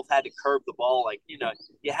we both had to curve the ball. Like, you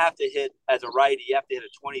have to hit, as a righty, you have to hit a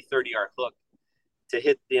 20, 30-yard hook to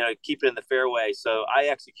hit, keep it in the fairway. So I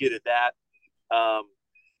executed that.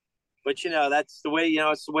 But, that's the way,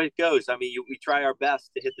 it's the way it goes. I mean, we try our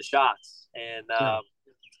best to hit the shots. And, I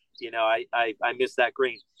missed that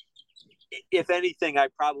green. If anything, I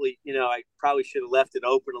probably should have left it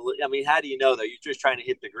open a little. I mean, how do you know, though? You're just trying to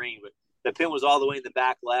hit the green. But the pin was all the way in the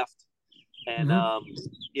back left. And,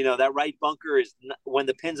 that right bunker is when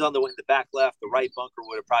the pin's on the back left, the right bunker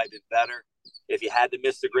would have probably been better if you had to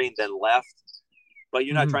miss the green than left. But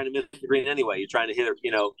you're not trying to miss the green anyway. You're trying to hit it,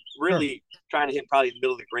 really trying to hit probably in the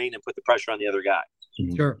middle of the green and put the pressure on the other guy.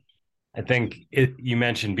 Sure. I think you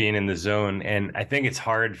mentioned being in the zone, and I think it's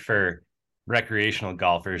hard for recreational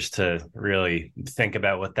golfers to really think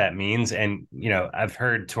about what that means. And, I've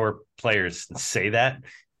heard tour players say that,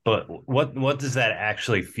 but what does that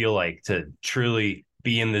actually feel like to truly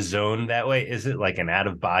be in the zone that way? Is it like an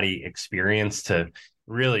out-of-body experience to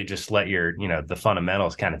really just let your, the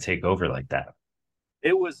fundamentals kind of take over like that?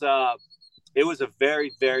 It was a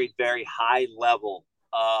very, very, very high level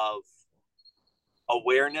of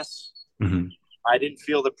awareness. Mm-hmm. I didn't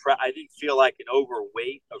feel I didn't feel like an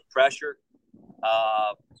overweight of pressure,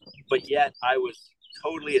 but yet I was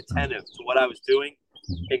totally attentive to what I was doing.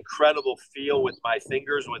 Incredible feel with my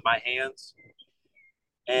fingers, with my hands.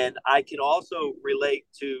 And I can also relate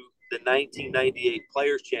to the 1998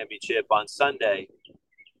 Players Championship on Sunday.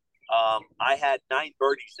 I had 9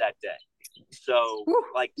 birdies that day. So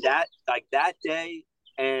like that day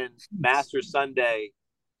and Masters Sunday,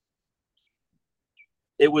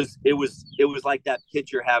 it was like that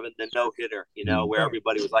pitcher having the no-hitter, where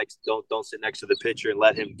everybody was like, don't sit next to the pitcher and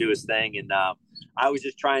let him do his thing. And I was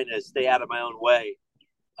just trying to stay out of my own way.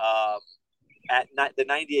 At the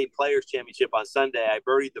 98 Players Championship on Sunday, I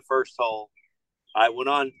birdied the first hole. I went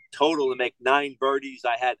on total to make 9 birdies.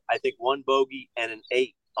 I had, I think, 1 bogey and an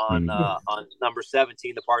 8 on number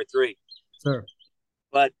 17, the par 3. Sure.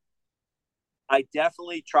 But I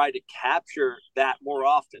definitely try to capture that more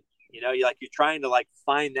often. You're trying to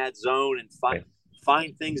find that zone and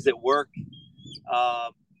find things that work.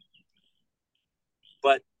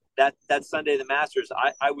 But that Sunday, the Masters,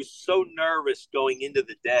 I was so nervous going into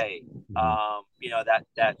the day.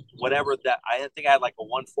 That whatever that, I think I had like a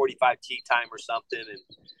 1:45 tee time or something. And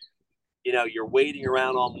you're waiting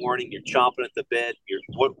around all morning, you're chomping at the bit.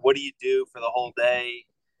 What do you do for the whole day?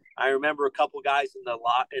 I remember a couple guys in the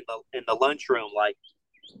lunchroom, like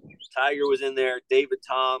Tiger was in there, David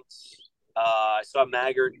Toms. I saw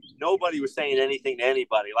Maggard. Nobody was saying anything to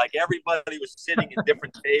anybody. Like everybody was sitting at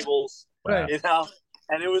different tables, Wow.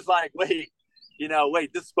 And it was like, wait,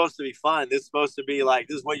 this is supposed to be fun. This is supposed to be like,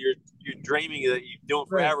 this is what you're dreaming that you're doing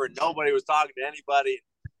forever. And nobody was talking to anybody.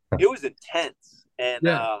 It was intense. And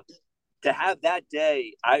to have that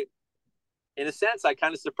day, in a sense, I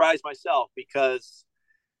kind of surprised myself because,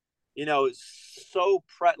 it's so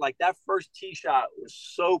like that first tee shot was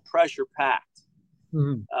so pressure packed.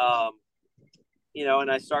 Mm-hmm.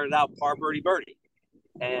 And I started out par birdie,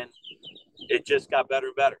 and it just got better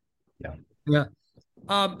and better. Yeah.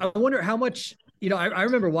 I wonder how much, I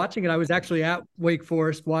remember watching it. I was actually at Wake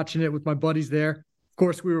Forest watching it with my buddies there. Of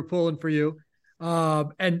course, we were pulling for you.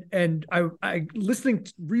 And I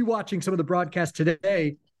rewatching some of the broadcasts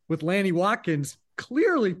today with Lanny Watkins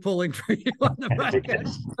clearly pulling for you on the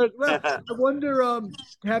broadcast. Well, I wonder,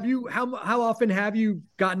 how often have you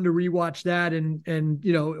gotten to rewatch that and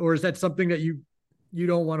or is that something that you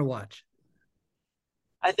don't want to watch?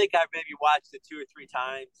 I think I've maybe watched it 2 or 3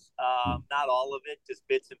 times. Not all of it, just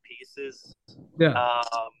bits and pieces. Yeah. I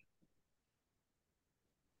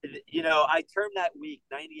termed that week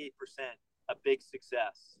 98% a big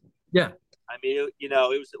success. Yeah. I mean, it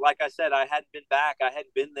was like I said, I hadn't been back. I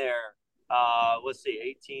hadn't been there. Let's see,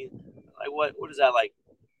 18. Like what is that, like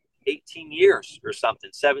 18 years or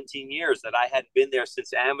something? 17 years that I hadn't been there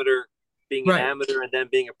since being an amateur and then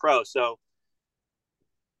being a pro. So,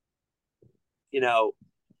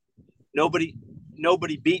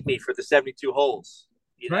 nobody beat me for the 72 holes.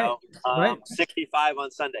 65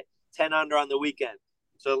 on Sunday, 10 under on the weekend.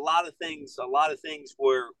 So a lot of things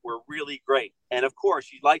were really great. And of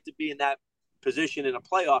course, you'd like to be in that position in a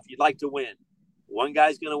playoff. You'd like to win. One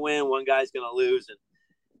guy's going to win, one guy's going to lose. And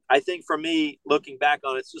I think for me, looking back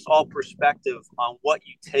on it, it's just all perspective on what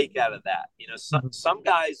you take out of that. Some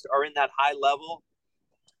guys are in that high level.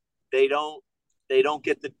 They don't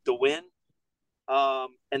get the win,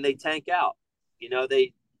 and they tank out.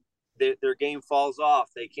 Their game falls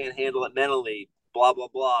off. They can't handle it mentally. Blah blah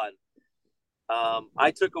blah. And,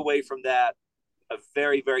 I took away from that a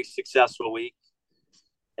very, very successful week,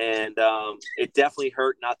 and it definitely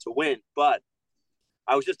hurt not to win. But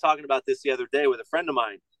I was just talking about this the other day with a friend of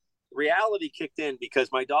mine. Reality kicked in because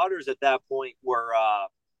my daughters at that point were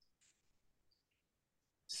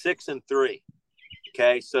 6 and 3.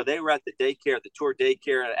 Okay, so they were at the tour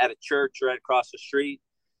daycare at a church right across the street.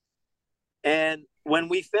 And when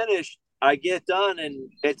we finished, I get done, and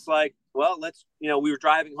it's like, well, we were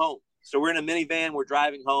driving home. So we're in a minivan, we're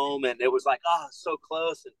driving home, and it was like, oh, so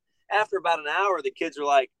close. And after about an hour, the kids are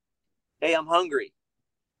like, hey, I'm hungry.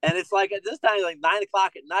 And it's like at this time, like 9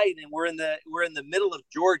 o'clock at night, and we're in the middle of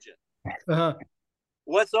Georgia. Uh-huh.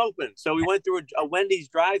 What's open? So we went through a Wendy's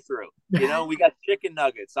drive-through. We got chicken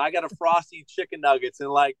nuggets. I got a Frosty chicken nuggets, and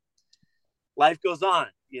like life goes on.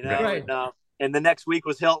 Right. And the next week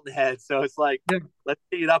was Hilton Head. So it's like, let's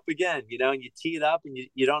tee it up again. And you tee it up, and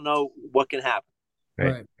you don't know what can happen.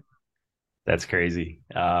 Right. That's crazy.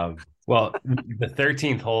 Well, the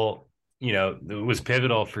 13th hole, it was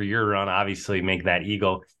pivotal for your run, obviously, make that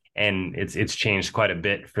eagle. And it's changed quite a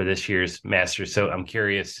bit for this year's Masters. So I'm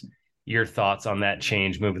curious your thoughts on that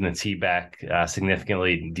change, moving the tee back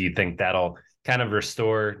significantly. Do you think that'll kind of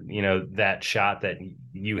restore, that shot that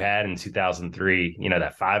you had in 2003,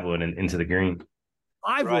 that 5-wood into the green?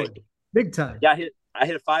 5-wood, big time. Yeah, I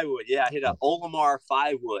hit a 5-wood. Yeah, I hit an Olimar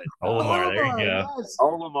 5-wood. Olimar, there you go. Yes.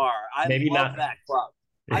 Olimar. I Maybe love not that club.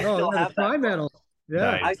 I still have that medal.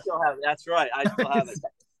 Yeah, nice. I still have it. That's right. I still have it.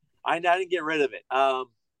 I didn't get rid of it.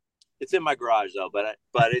 It's in my garage though, but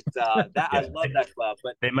it's I love that club.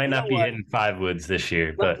 But they might not be hitting 5-woods this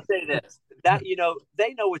year. Let me say this: that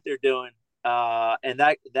they know what they're doing, and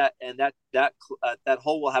that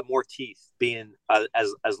hole will have more teeth being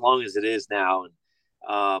as long as it is now, and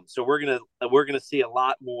so we're gonna see a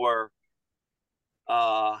lot more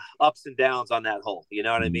ups and downs on that hole. You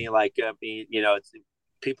know what I mean? Like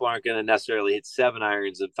people aren't going to necessarily hit 7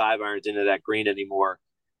 irons and 5 irons into that green anymore.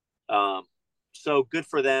 So good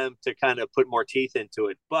for them to kind of put more teeth into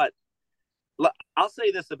it. But I'll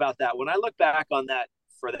say this about that. When I look back on that,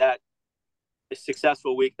 for that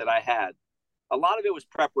successful week that I had, a lot of it was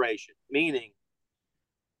preparation, meaning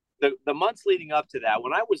the months leading up to that,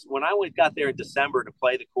 when I got there in December to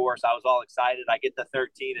play the course, I was all excited. I get the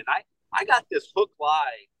 13 and I got this hook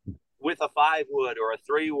lie with a 5-wood or a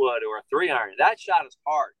 3-wood or a 3-iron. That shot is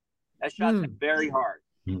hard. That shot's very hard.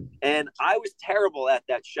 And I was terrible at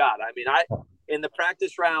that shot. I mean, in the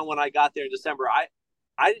practice round when I got there in December,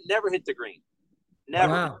 I never hit the green.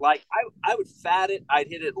 Never. Wow. Like I would fat it. I'd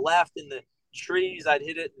hit it left in the trees. I'd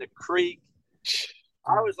hit it in the creek.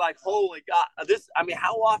 I was like, holy God,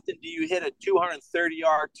 how often do you hit a 230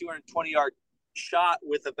 yard, 220 yard shot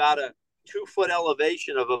with about a 2 foot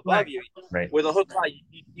elevation of above you with a hook line?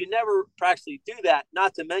 You never practically do that.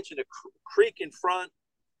 Not to mention a creek in front,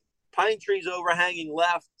 pine trees overhanging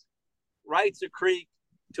left, right's a creek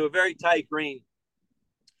to a very tight green.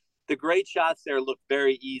 The great shots there look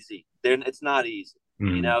very easy. It's not easy,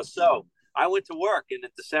 you know? So I went to work, and in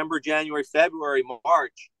December, January, February,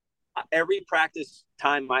 March, every practice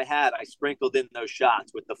time I had, I sprinkled in those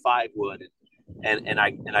shots with the 5 wood, and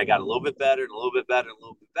I got a little bit better and a little bit better and a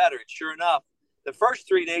little bit better. And sure enough, the first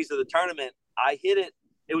 3 days of the tournament, I hit it.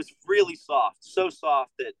 It was really soft, so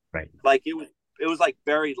soft that like it was like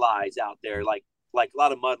buried lies out there, like a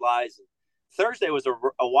lot of mud lies. And Thursday was a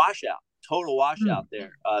washout, total washout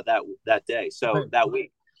there that day. So that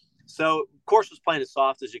week. So of course was playing as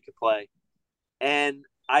soft as you could play. And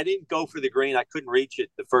I didn't go for the green. I couldn't reach it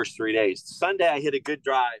the first 3 days. Sunday I hit a good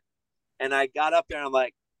drive, and I got up there and I'm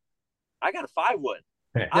like, I got a 5 wood.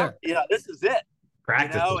 This is it.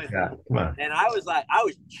 Practice. And I was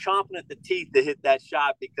chomping at the teeth to hit that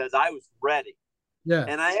shot because I was ready. Yeah.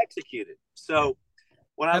 And I executed. So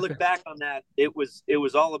when I look back on that, it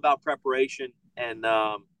was all about preparation and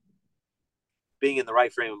being in the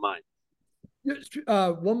right frame of mind.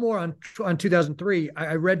 One more on 2003.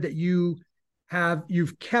 I read that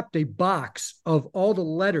you've kept a box of all the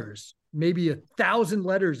letters, maybe 1,000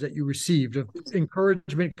 letters that you received of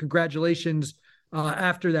encouragement, congratulations.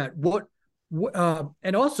 After that,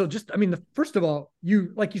 and also first of all,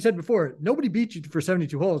 you, like you said before, nobody beat you for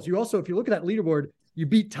 72 holes. You also, if you look at that leaderboard, you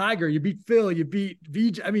beat Tiger, you beat Phil, you beat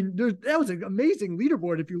VJ. I mean, that was an amazing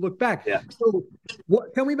leaderboard if you look back. Yeah. So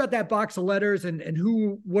tell me about that box of letters and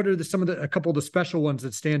what are a couple of the special ones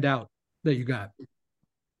that stand out that you got?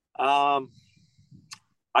 I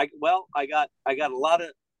got a lot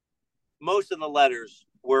of, most of the letters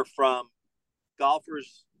were from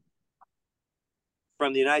golfers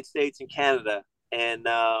from the United States and Canada. And,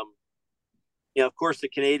 of course the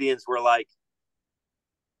Canadians were like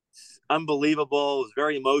unbelievable. It was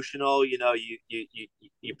very emotional. You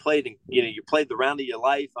played, you played the round of your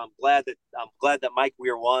life. I'm glad that Mike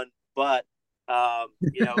Weir won, but,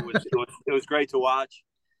 it was great to watch.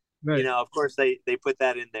 Right. Of course they put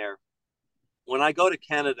that in there. When I go to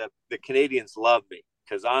Canada, the Canadians love me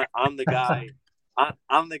because I'm the guy.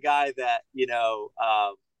 I'm the guy that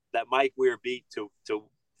that Mike Weir beat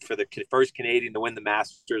for the first Canadian to win the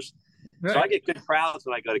Masters. Right. So I get good crowds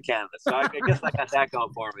when I go to Canada. So I guess I got that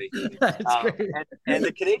going for me. That's great. And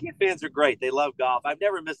the Canadian fans are great. They love golf. I've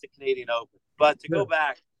never missed a Canadian Open. But to go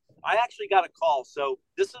back, I actually got a call. So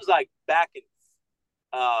this was like back in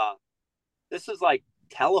this is like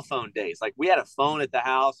telephone days. Like we had a phone at the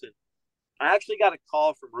house, and I actually got a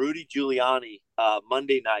call from Rudy Giuliani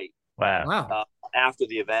Monday night. Wow. After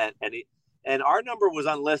the event, and our number was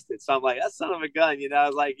unlisted. So I'm like, that son of a gun, I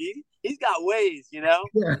was like, he's got ways, Yeah.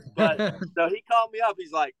 But so he called me up.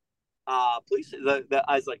 He's like, please.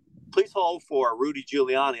 I was like, please hold for Rudy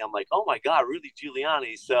Giuliani. I'm like, oh my God, Rudy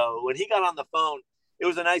Giuliani. So when he got on the phone, it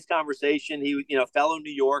was a nice conversation. He, fellow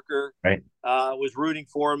New Yorker, right, was rooting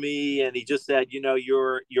for me, and he just said,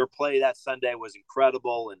 your play that Sunday was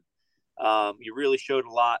incredible, and you really showed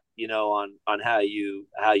a lot, on how you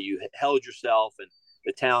held yourself and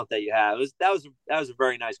the talent that you have. That was a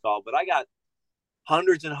very nice call. But I got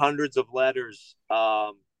hundreds and hundreds of letters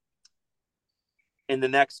in the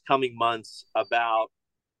next coming months about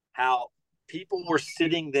how people were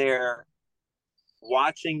sitting there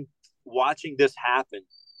watching this happen,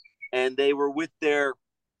 and they were with their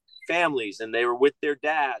families, and they were with their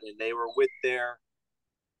dad, and they were with their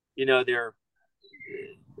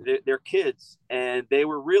kids, and they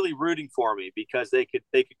were really rooting for me because they could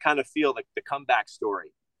kind of feel like the comeback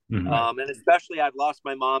story. Mm-hmm. And especially I'd lost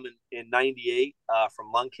my mom in 98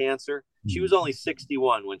 from lung cancer. She was only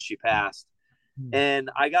 61 when she passed. Mm-hmm. And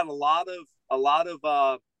I got a lot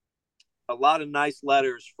of nice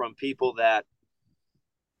letters from people that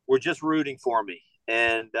were just rooting for me,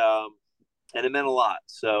 and it meant a lot.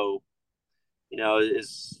 So,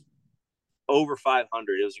 it's over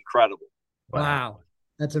 500. It was incredible. Wow.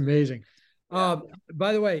 That's amazing. By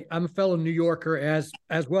the way, I'm a fellow New Yorker as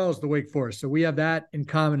well as the Wake Forest. So we have that in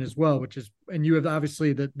common as well, and you have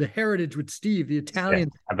obviously the heritage with Steve, the Italian.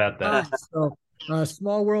 Yeah, about that. So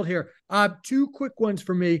small world here. 2 quick ones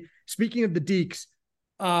for me. Speaking of the Deeks,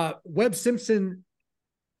 Webb Simpson,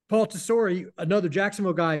 Paul Tesori, another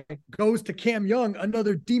Jacksonville guy, goes to Cam Young,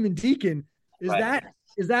 another Demon Deacon. Is that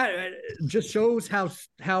is that just shows how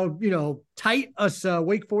tight us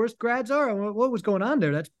Wake Forest grads are? What was going on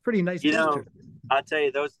there? That's pretty nice. I'll tell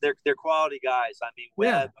you, they're quality guys. I mean,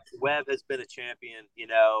 Webb has been a champion,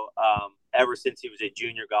 ever since he was a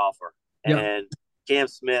junior golfer. And Cam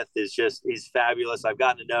Smith he's fabulous. I've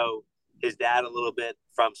gotten to know his dad a little bit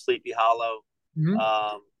from Sleepy Hollow. Mm-hmm.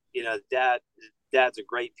 Dad's a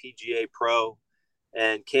great PGA pro,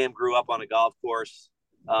 and Cam grew up on a golf course.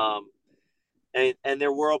 And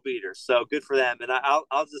they're world beaters. So good for them. And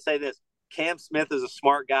I'll just say this. Cam Smith is a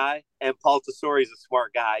smart guy, and Paul Tesori's a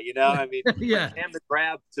smart guy. I mean, Cam to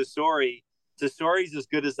grab Tesori's as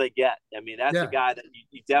good as they get. I mean, that's a guy that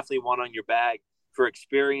you definitely want on your bag for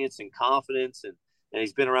experience and confidence, and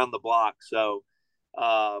he's been around the block. So,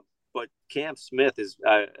 but Cam Smith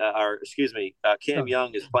Cam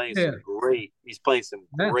Young is playing some great. He's playing some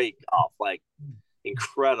great golf, like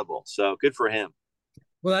incredible. So good for him.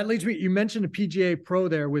 Well, that leads me. You mentioned a PGA Pro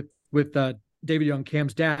there with David Young,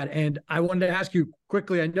 Cam's dad, and I wanted to ask you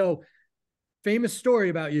quickly. I know, famous story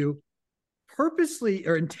about you, purposely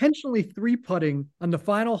or intentionally 3-putting on the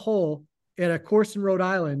final hole at a course in Rhode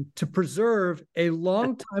Island to preserve a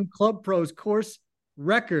longtime Club Pros course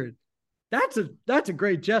record. That's a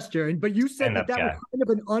great gesture. But you said that was kind of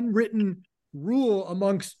an unwritten rule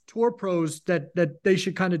amongst tour pros that they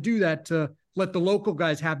should kind of do that to let the local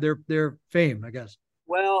guys have their fame, I guess.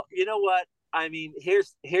 Well, you know what? I mean,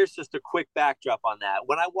 here's just a quick backdrop on that.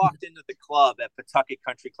 When I walked into the club at Pawtucket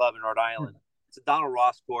Country Club in Rhode Island, it's a Donald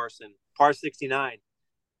Ross course and par 69.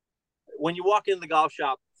 When you walk into the golf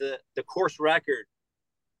shop, the course record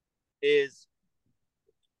is,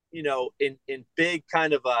 in big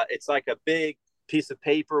kind of it's like a big piece of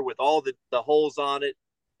paper with all the holes on it.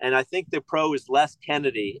 And I think the pro is Les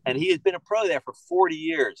Kennedy, and he has been a pro there for 40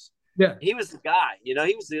 years. Yeah, he was the guy. He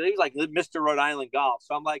was like Mr. Rhode Island golf.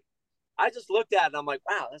 So I'm like, I just looked at it and I'm like,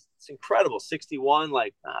 wow, that's incredible. 61.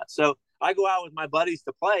 So I go out with my buddies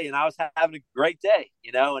to play, and I was having a great day,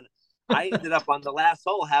 and I ended up on the last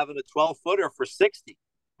hole having a 12-footer for 60.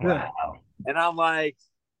 Wow. And I'm like,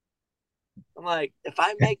 if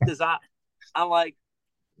I make this, I'm like,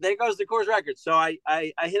 there goes the course record. So I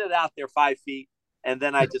hit it out there 5 feet, and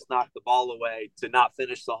then I just knocked the ball away to not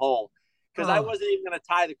finish the hole. Because I wasn't even going to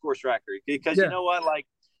tie the course record. Because you know what?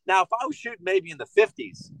 Now if I was shooting maybe in the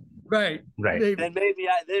 50s, right, then maybe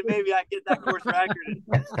I get that course record.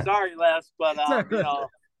 Sorry, Les, but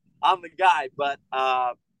I'm the guy. But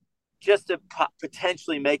just to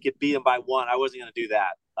potentially make it beat him by one, I wasn't going to do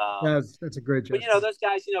that. That's a great job. But those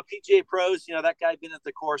guys, PGA pros, that guy been at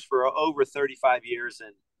the course for over 35 years,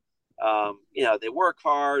 and they work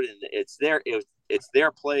hard, and it's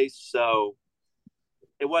their place. So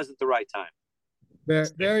it wasn't the right time.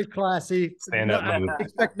 Very classy. I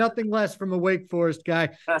expect nothing less from a Wake Forest guy.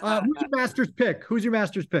 Who's your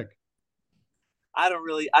Masters pick? I don't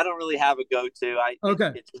really have a go-to.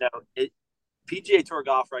 PGA Tour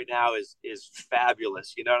golf right now is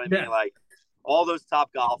fabulous. You know what I mean? Like all those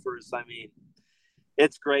top golfers. I mean,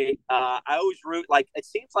 it's great. I always root. It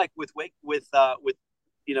seems like with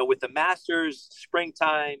the Masters,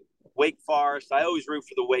 springtime, Wake Forest, I always root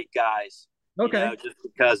for the Wake guys. Okay.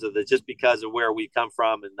 Just because of where we come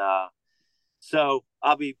from. And so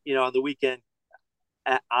I'll be, on the weekend,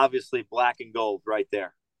 obviously black and gold right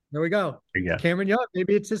there. There we go. Cameron Young,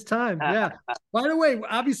 maybe it's his time. Yeah. By the way,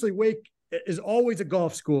 obviously Wake is always a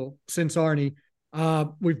golf school since Arnie.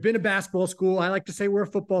 We've been a basketball school. I like to say we're a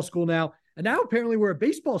football school now. And now apparently we're a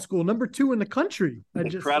baseball school, number 2 in the country.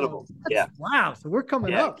 Incredible. Wow. So we're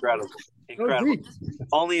coming up. Incredible.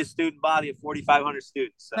 Only a student body of 4,500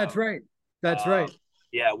 students. So. That's right. That's right.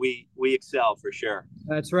 Yeah, we excel for sure.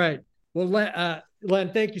 That's right. Well,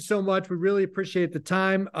 Len, thank you so much. We really appreciate the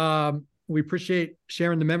time. We appreciate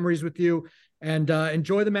sharing the memories with you, and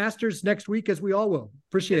enjoy the Masters next week, as we all will.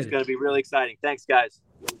 Appreciate it. It's going to be really exciting. Thanks, guys.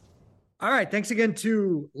 All right. Thanks again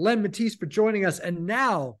to Len Mattiace for joining us. And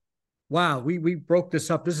now, wow, we broke this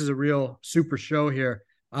up. This is a real super show here.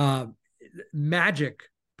 Podcast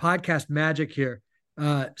magic here.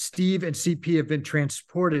 Steve and CP have been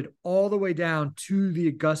transported all the way down to the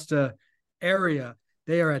Augusta area.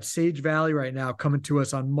 They are at Sage Valley right now, coming to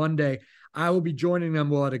us on Monday. I will be joining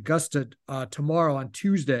them at Augusta tomorrow on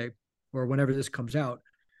Tuesday, or whenever this comes out.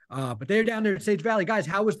 But they're down there at Sage Valley. Guys,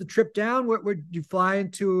 how was the trip down? Where did you fly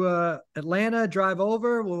into Atlanta, drive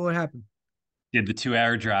over? What happened? Did the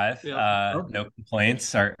 2-hour drive. No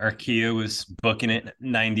complaints. Our Kia was booking it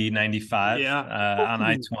 90, 95 on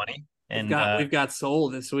I-20. And we've got Soul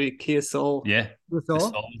this week. Kia Soul. Yeah. The Soul.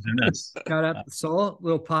 Soul is in us. Shout out to Soul,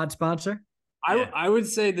 little pod sponsor. I would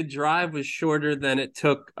say the drive was shorter than it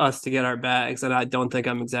took us to get our bags, and I don't think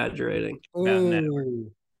I'm exaggerating. No.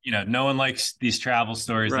 No one likes these travel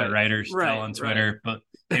stories that writers tell on Twitter, but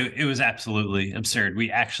it was absolutely absurd.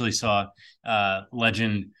 We actually saw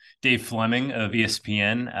legend Dave Fleming of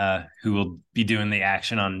ESPN, who will be doing the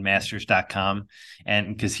action on Masters.com,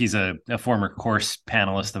 and because he's a former course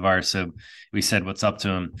panelist of ours, so we said what's up to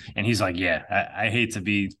him, and he's like, "Yeah, I hate to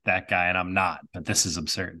be that guy, and I'm not, but this is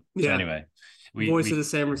absurd." Yeah. So anyway. Voice of the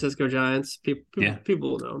San Francisco Giants.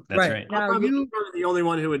 People will know. That's right. Now, I'm probably the only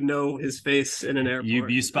one who would know his face in an airport.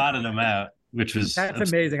 You spotted him out, which was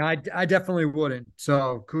amazing. I definitely wouldn't.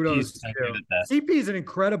 So kudos to you. CP is an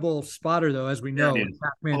incredible spotter, though, as we know.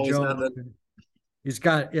 Pac-Man Jones. He's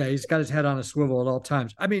got his head on a swivel at all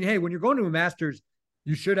times. I mean, hey, when you're going to a Masters,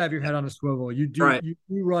 you should have your head on a swivel. You do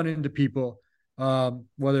you run into people,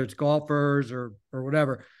 whether it's golfers or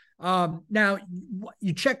whatever. Now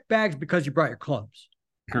you check bags because you brought your clubs.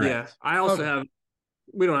 Correct. Yeah, I also have.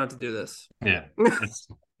 We don't have to do this. Yeah, it's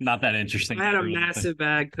not that interesting. I had a massive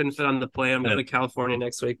bag, couldn't fit on the plane. I'm going to California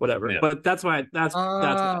next week, whatever. Yeah. But that's why. That's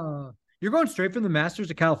why. You're going straight from the Masters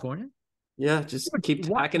to California. Yeah, just keep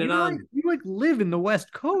tacking it on. You live in the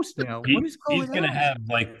West Coast now. He's going to have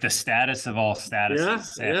the status of all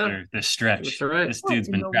statuses after this stretch. That's right. This dude's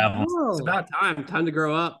been traveling. It's about time to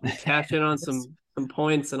grow up, cash in on some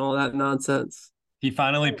points and all that nonsense. He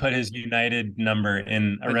finally put his United number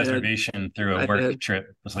in a reservation through a work trip.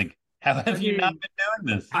 I was like, how have you not been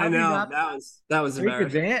doing this? I know. That was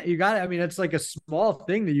embarrassing. You got it. I mean, it's like a small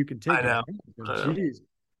thing that you can take. I know. Jeez.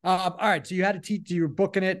 All right. So you had a tee. You were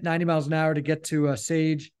booking it 90 miles an hour to get to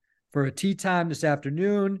Sage for a tee time this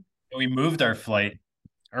afternoon. We moved our flight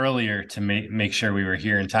earlier to make sure we were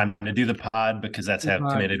here in time to do the pod because that's how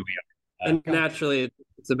committed we are. And naturally,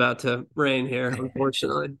 it's about to rain here,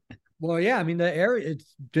 unfortunately. Well, yeah. I mean, the area,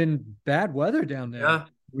 it's been bad weather down there. Yeah.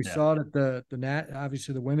 We saw it at the Nat,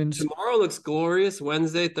 obviously the women's. Tomorrow looks glorious,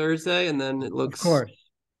 Wednesday, Thursday, and then it looks.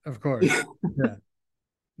 Of course. Yeah.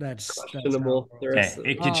 That's questionable.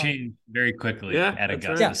 It could change very quickly at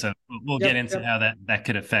Augusta. Right. So we'll get into how that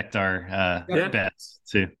could affect our bets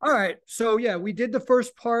too. All right. So, we did the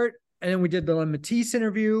first part, and then we did the Len Mattiace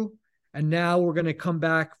interview, and now we're going to come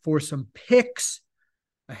back for some picks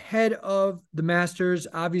ahead of the Masters.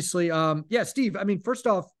 Obviously, Steve, I mean, first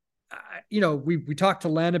off, we talked to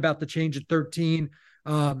Len about the change at 13.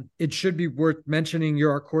 It should be worth mentioning.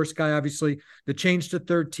 You're our course guy, obviously. The change to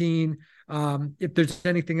 13. If there's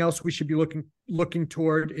anything else we should be looking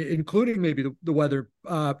toward, including maybe the weather.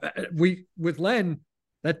 With Len,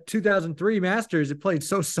 that 2003 Masters, it played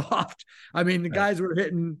so soft. I mean, the guys were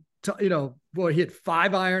hitting. He hit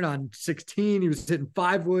 5 iron on 16. He was hitting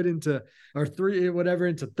 5 wood into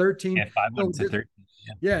 13. Yeah, 5 wood to 13.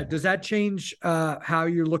 Yeah. Does that change how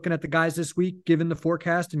you're looking at the guys this week, given the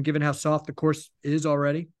forecast and given how soft the course is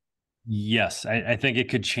already? Yes, I think it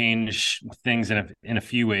could change things in a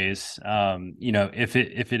few ways. If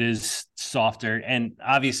it is softer, and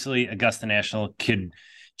obviously Augusta National could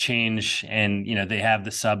change, and they have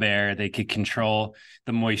the sub air, they could control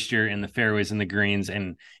the moisture in the fairways and the greens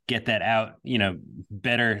and get that out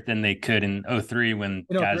better than they could in 03 when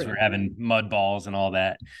guys were having mud balls and all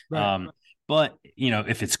that. Right. But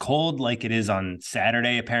if it's cold like it is on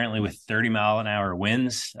Saturday, apparently with 30-mile-an-hour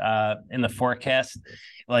winds in the forecast,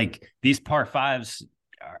 like these par fives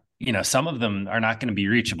some of them are not going to be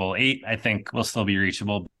reachable. 8, I think, will still be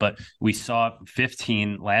reachable, but we saw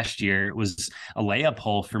 15 last year. It was a layup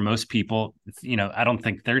hole for most people. I don't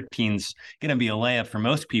think 13's going to be a layup for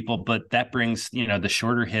most people, but that brings, the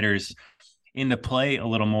shorter hitters into play a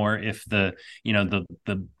little more if the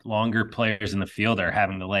longer players in the field are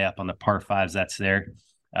having to lay up on the par fives. That's their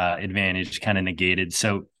advantage kind of negated.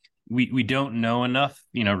 So we don't know enough,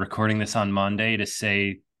 recording this on Monday to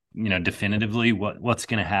say, definitively what's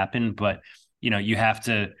going to happen, but you have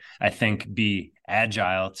to, I think, be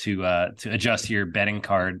agile to adjust your betting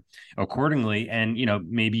card accordingly. And,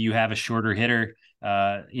 maybe you have a shorter hitter,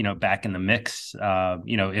 back in the mix,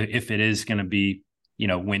 if it is going to be,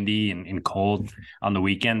 windy and cold on the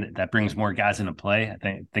weekend, that brings more guys into play.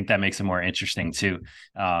 I think that makes it more interesting too.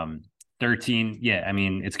 13. Yeah. I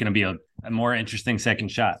mean, it's going to be a more interesting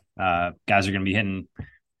second shot. Guys are going to be hitting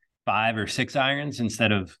 5 or 6 irons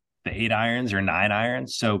instead of the 8 irons or 9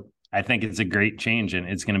 irons. So I think it's a great change and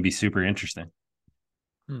it's going to be super interesting.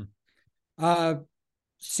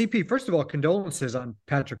 CP, first of all, condolences on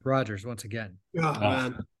Patrick Rogers once again. Oh,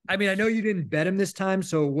 man. I mean, I know you didn't bet him this time,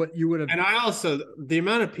 so what you would have. And I also, the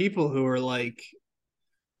amount of people who are like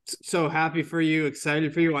so happy for you,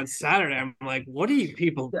 excited for you on Saturday, I'm like, what are you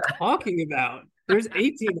people talking about? There's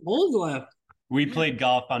 18 holes left. we played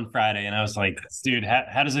golf on Friday, and I was like, dude,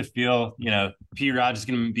 how does it feel? P. Rod is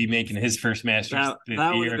going to be making his first Masters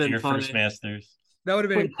that would have been your funny. first Masters. That would have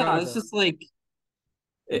been incredible. Yeah, it's just like,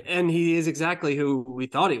 and he is exactly who we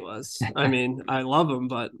thought he was. I mean, I love him,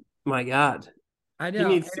 but my God, I know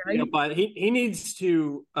he needs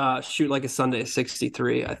to shoot like a Sunday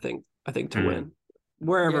 63. I think to win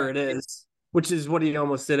wherever it is, which is what he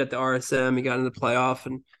almost did at the RSM. He got in the playoff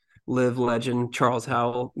and Live legend Charles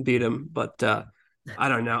Howell beat him, but I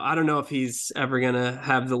don't know. I don't know if he's ever gonna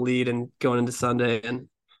have the lead and going into Sunday. And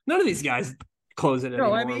none of these guys close it.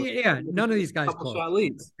 No, anymore. I mean, none of these guys close. Shot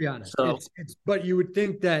leads. To be honest, So. but you would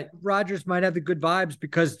think that Rogers might have the good vibes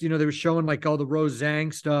because they were showing like all the Rose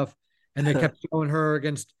Zhang stuff, and they kept showing her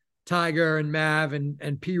against Tiger and Mav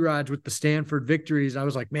and P. Rod with the Stanford victories. I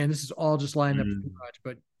was like, man, this is all just lined up for P. Rod.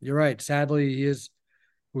 But you're right. Sadly, he is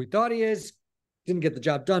who we thought he is. Didn't get the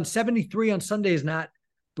job done. 73 on Sunday is not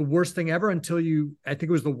the worst thing ever until I think it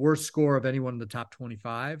was the worst score of anyone in the top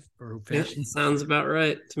 25 or who finished. Yeah, sounds about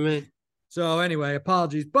right to me. So anyway,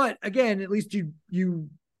 apologies. But again, at least you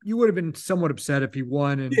would have been somewhat upset if he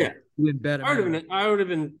won and you didn't bet him. I would have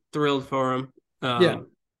been thrilled for him.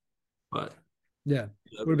 But yeah,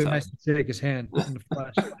 it would have been nice to shake his hand in the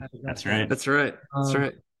flesh. That's right. That's right.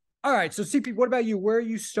 All right. So CP, what about you? Where are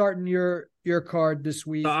you starting your card this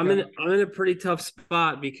week? So I'm in a pretty tough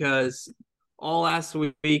spot because all last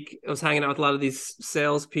week I was hanging out with a lot of these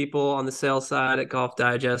salespeople on the sales side at Golf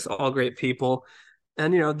Digest, all great people.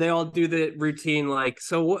 And, they all do the routine, like,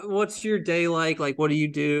 so what's your day like? Like, what do you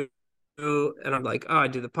do? And I'm like, oh, I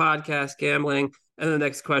do the podcast, gambling. And the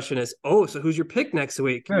next question is, oh, so who's your pick next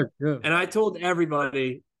week? Yeah. And I told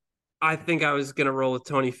everybody, I think I was going to roll with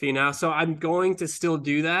Tony Finau. So I'm going to still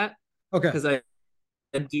do that. Okay. Because I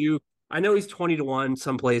know he's 20-1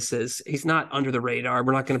 some places. He's not under the radar.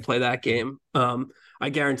 We're not going to play that game. I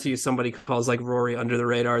guarantee you somebody calls like Rory under the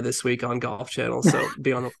radar this week on Golf Channel. So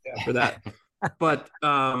be on the lookout for that. But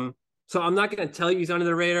so I'm not going to tell you he's under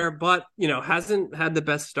the radar, but hasn't had the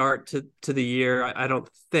best start to the year, I don't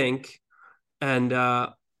think. And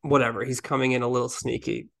whatever, he's coming in a little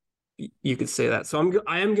sneaky. You could say that. So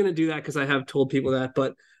I am going to do that because I have told people that.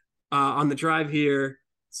 But on the drive here,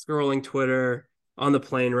 scrolling Twitter, on the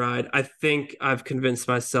plane ride, I think I've convinced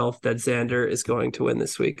myself that Xander is going to win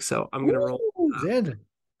this week. So I'm going to roll. Xander.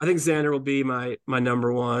 I think Xander will be my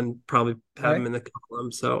number one, probably have him in the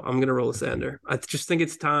column. So I'm going to roll with Xander. I just think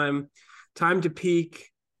it's time to peak.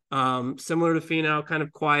 Similar to Finau, kind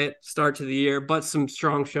of quiet start to the year, but some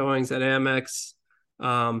strong showings at Amex.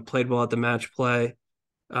 Played well at the match play.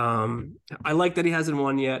 I like that he hasn't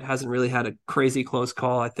won yet. Hasn't really had a crazy close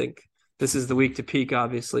call. I think this is the week to peak,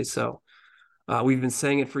 obviously. So we've been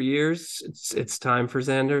saying it for years. It's time for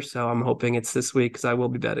Xander. So I'm hoping it's this week because I will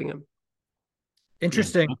be betting him.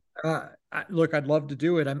 Interesting. Look, I'd love to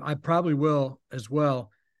do it. I probably will as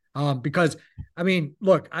well. Because I mean,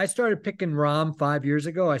 look, I started picking Rahm 5 years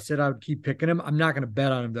ago. I said I would keep picking him. I'm not going to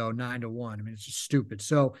bet on him though, 9-1. I mean, it's just stupid.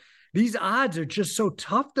 So these odds are just so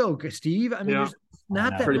tough though, Steve. I mean, there's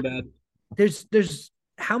not that pretty bad. There's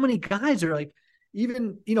how many guys are like,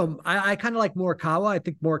 even, I kind of like Morikawa. I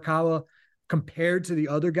think Morikawa compared to the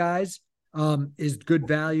other guys is good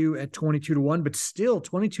value at 22-1, but still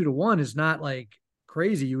 22-1 is not like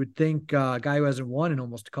crazy. You would think a guy who hasn't won in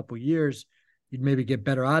almost a couple of years, you'd maybe get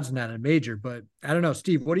better odds than that in a major. But I don't know,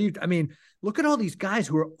 Steve, look at all these guys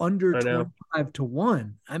who are under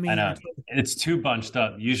 25-1. I mean, I know. It's too bunched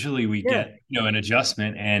up. Usually we get, an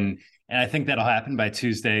adjustment, and I think that'll happen by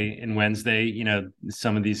Tuesday and Wednesday.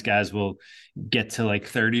 Some of these guys will get to like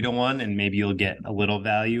 30-1, and maybe you'll get a little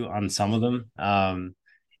value on some of them.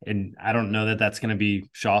 And I don't know that that's going to be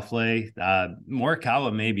Schauffele.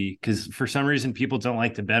 Morikawa maybe, because for some reason people don't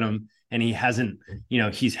like to bet him. And he hasn't,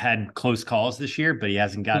 he's had close calls this year, but he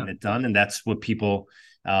hasn't gotten it done. And that's what people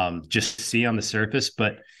just see on the surface.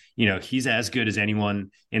 But, he's as good as anyone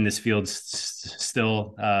in this field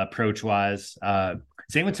still approach wise.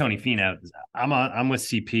 Same with Tony Finau. I'm with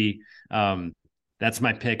CP. That's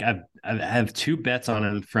my pick. I have two bets on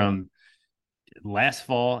him from last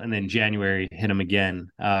fall, and then January hit him again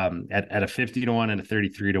at a 50-1 and a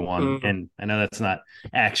 33-1. Mm-hmm. And I know that's not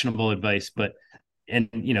actionable advice, but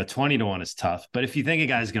 20-1 is tough. But if you think a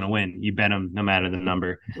guy's going to win, you bet him no matter the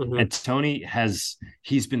number. Mm-hmm. And Tony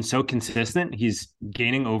he's been so consistent. He's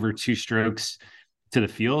gaining over 2 strokes to the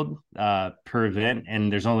field per event.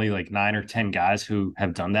 And there's only like 9 or 10 guys who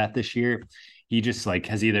have done that this year. He just like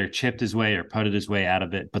has either chipped his way or putted his way out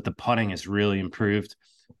of it, but the putting has really improved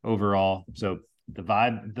overall. So the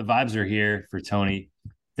vibes are here for Tony,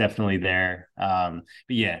 definitely there. But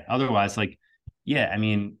yeah, otherwise, I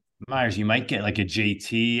mean, Myers, you might get like a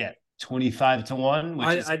JT at 25 to 1,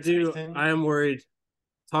 which is I do. I am worried.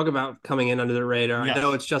 Talk about coming in under the radar. Yes. I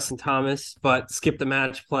know it's Justin Thomas, but skip the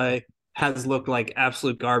match play has looked like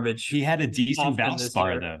absolute garbage. He had a decent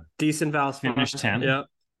Valspar though. Decent Valspar. Finished 10. Yeah.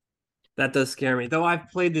 That does scare me. Though I've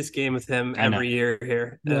played this game with him every year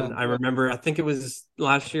here. And I remember, I think it was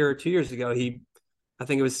last year or 2 years ago, I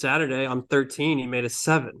think it was Saturday on 13, he made a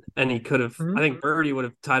 7. And he could have, I think Birdie would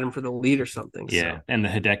have tied him for the lead or something. Yeah. So. And the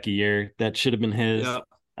Hideki year, that should have been his.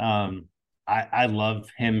 Yeah. I love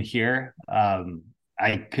him here.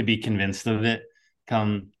 I could be convinced of it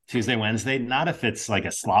come Tuesday, Wednesday. Not if it's like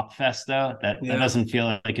a slop fest though. That doesn't feel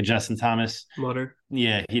like a Justin Thomas mutter.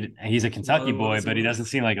 Yeah, he's a Kentucky boy, but he doesn't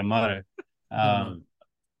seem like a mutter.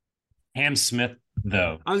 Ham Smith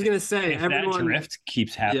though. I was gonna say if that drift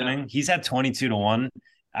keeps happening, he's at 22 to 1.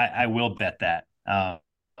 I will bet that.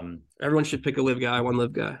 Everyone should pick a live guy, one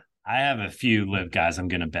live guy. I have a few live guys I'm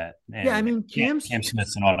going to bet. And I mean, Cam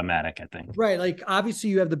Smith's an automatic, I think. Right. Like,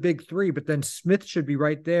 obviously, you have the big 3, but then Smith should be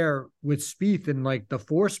right there with Spieth in, like, the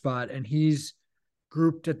 4 spot, and he's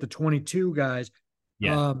grouped at the 22 guys.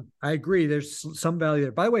 Yeah. I agree. There's some value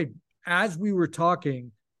there. By the way, as we were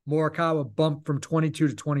talking, Morikawa bumped from 22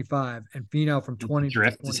 to 25, and Finau from 20 to 20.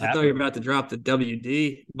 I thought you were about to drop the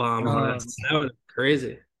WD bomb. That was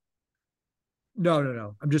crazy.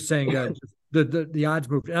 No. I'm just saying the odds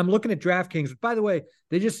moved. And I'm looking at DraftKings. By the way,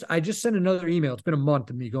 I just sent another email. It's been a month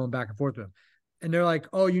of me going back and forth with them. And they're like,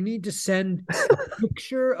 oh, you need to send a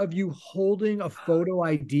picture of you holding a photo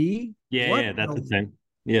ID. Yeah, that's the thing.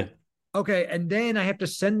 Yeah. Okay. And then I have to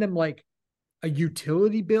send them like a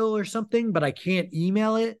utility bill or something, but I can't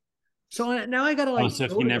email it. So now I got to so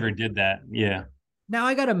if you never did that. Yeah. Now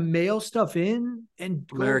I got to mail stuff in and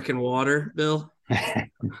American Water bill. Yeah,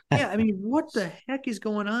 I mean, what the heck is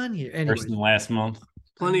going on here? Anyways, first and last month.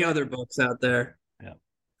 Plenty other books out there. Yeah,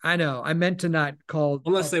 I know. I meant to not call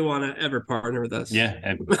unless they want to ever partner with us. Yeah,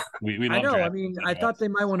 and we love I know. I mean, I thought they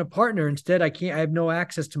might want to partner. Instead, I can't. I have no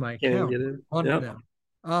access to my account.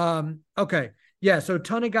 Them. Okay. Yeah. So a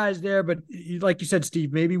ton of guys there, but like you said,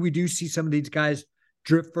 Steve, maybe we do see some of these guys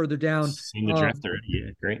drift further down. Seen the drift already.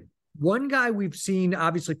 Yeah, great. One guy we've seen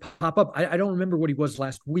obviously pop up. I don't remember what he was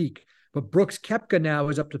last week. But Brooks Koepka now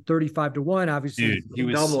is up to 35 to 1. Obviously, dude, he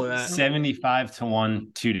was double that. 75 to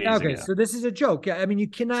 1 2 days ago. Okay, so this is a joke. Yeah, I mean, you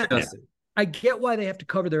cannot. Yeah. I get why they have to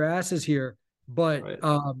cover their asses here, but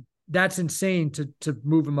that's insane to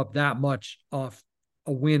move him up that much off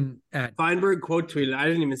a win at Feinberg quote tweeted. I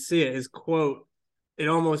didn't even see it. His quote. It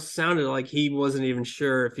almost sounded like he wasn't even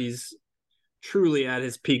sure if he's truly at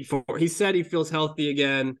his peak form. He said he feels healthy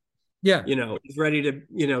again. Yeah, he's ready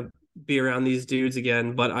to be around these dudes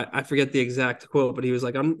again, but I forget the exact quote, but he was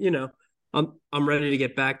like, I'm ready to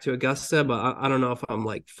get back to Augusta, but I don't know if I'm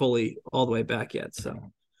like fully all the way back yet. So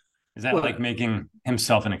is that like making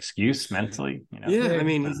himself an excuse mentally? Yeah. I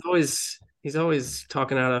mean, he's always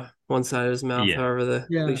talking out of one side of his mouth, however the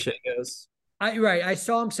cliche goes. I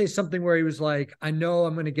saw him say something where he was like, I know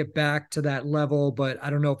I'm going to get back to that level, but I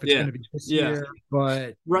don't know if it's going to be this year,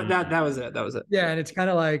 but that was it. Yeah. And it's kind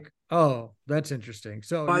of like, oh, that's interesting.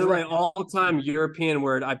 So, by the way, all-time European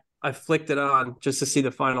word, I flicked it on just to see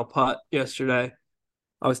the final putt yesterday.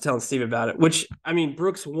 I was telling Steve about it, which, I mean,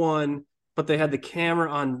 Brooks won, but they had the camera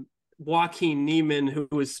on Joaquin Neiman, who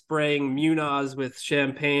was spraying Munoz with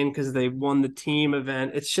champagne because they won the team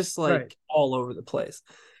event. It's just like all over the place.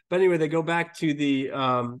 But anyway, they go back to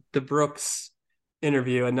the Brooks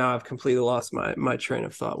interview, and now I've completely lost my train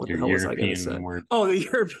of thought. What the hell was I going to say? Word. Oh, the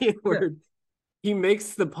European word. He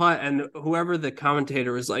makes the putt, and whoever the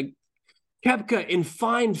commentator was like, Koepka in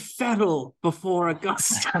fine fettle before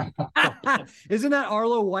Augusta. Isn't that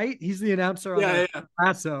Arlo White? He's the announcer on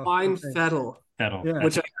Lasso. Fine fettle. Yeah.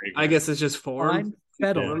 Which I guess is just form. Fine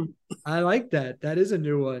fettle. Yeah. I like that. That is a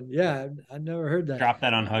new one. Yeah, I've never heard that. Drop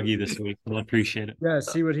that on Huggy this week. We'll appreciate it. Yeah,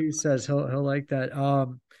 see what he says. He'll like that.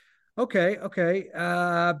 Okay.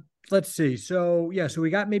 Let's see. So we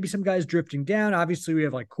got maybe some guys drifting down. Obviously, we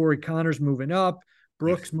have like Corey Connors moving up,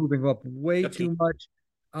 Brooks moving up way too much.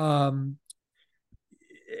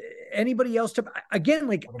 Anybody else again?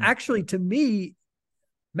 Like actually, to me,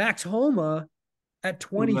 Max Homa at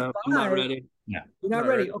 25. I'm not ready. Yeah, you're not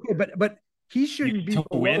ready. Okay, but he shouldn't be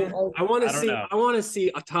win. I want to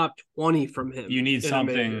see a top 20 from him. You need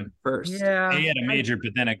something first. Yeah, he had a major,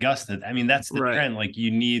 but then Augusta. I mean, that's the trend. Like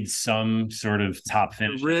you need some sort of top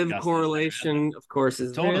finish. Rib correlation, of course,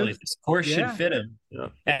 is totally. This course should fit him. Yeah,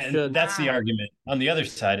 and that's the argument. On the other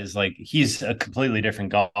side is like he's a completely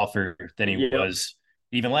different golfer than he was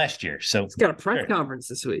even last year. So he's got a press conference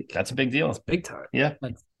this week. That's a big deal. It's big time. Yeah,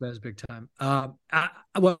 That's big time.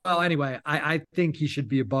 Anyway, I think he should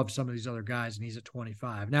be above some of these other guys, and he's at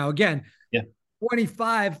 25. Now, again,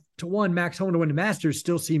 25-1 max home to win the Masters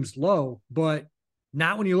still seems low, but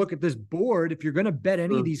not when you look at this board. If you're going to bet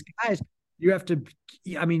any of these guys, you have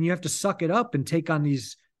to suck it up and take on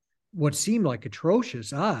these what seem like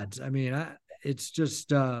atrocious odds. I mean, it's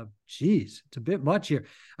just, it's a bit much here.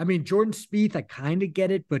 I mean, Jordan Spieth, I kind of get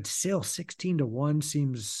it, but still 16-1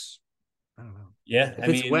 seems, I don't know. Yeah.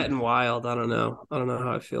 It's wet and wild. I don't know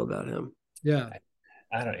how I feel about him. Yeah.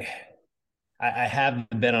 I don't. I have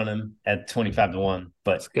a bet on him at 25-1,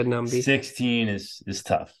 but it's good number. 16 is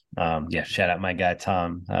tough. Shout out my guy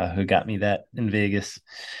Tom, who got me that in Vegas.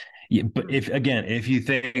 Yeah, but if you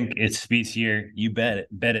think it's Spieth's year, you bet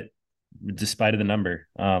it, despite of the number.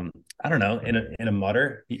 I don't know, in a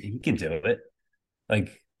mutter, he can do it.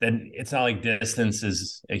 Like, then it's not like distance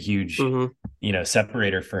is a huge,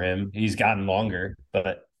 separator for him. He's gotten longer,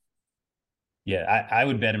 but. Yeah, I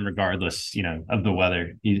would bet him regardless, of the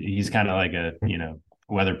weather. He's kind of like a,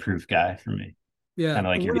 weatherproof guy for me. Yeah. Kind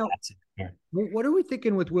of like your what are we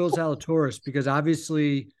thinking with Will Zalatoris? Because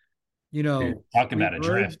obviously, talking about a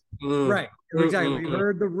drift. Right. Exactly. We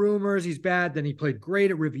heard the rumors. He's bad. Then he played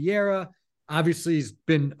great at Riviera. Obviously, he's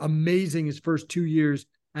been amazing his first 2 years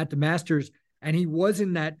at the Masters. And he was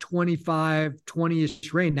in that 25,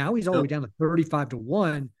 20-ish range. Now he's all the way down to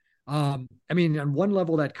 35-1. I mean, on one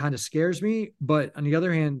level that kind of scares me, but on the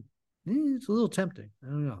other hand, it's a little tempting. I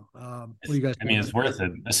don't know. What do you guys think? I mean, it's worth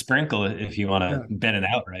a sprinkle if you want to bet it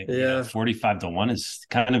out, right? Yeah. 45-1 is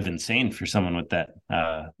kind of insane for someone with that.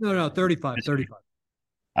 No, 35.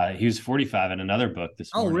 He was 45 in another book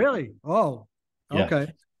this morning. Oh, really? Oh, okay.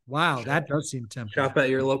 Yeah. Wow. That does seem tempting. Shop at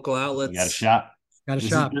your local outlets. You got to shop.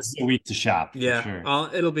 This is a week to shop. Yeah. Sure.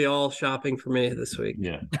 It'll be all shopping for me this week.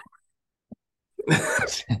 Yeah.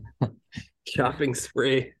 Shopping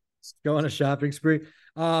spree. Go on a shopping spree.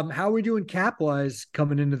 How are we doing cap wise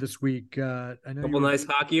coming into this week? I know couple nice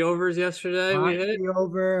hockey overs yesterday. Hockey we hit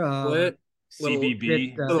over.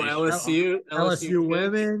 CBB, little LSU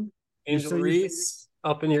women. Angel Reese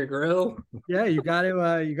up in your grill. Yeah, you got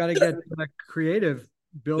to get creative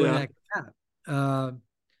building that cap.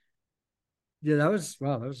 Yeah, that was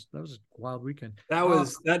a wild weekend. That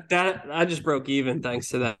was that I just broke even thanks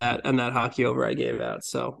to that and that hockey over I gave out.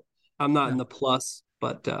 So I'm not in the plus,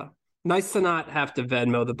 but nice to not have to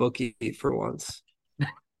Venmo the bookie for once.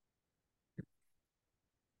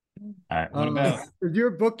 All right. What about did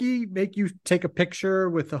your bookie make you take a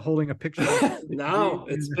picture with holding a picture? No,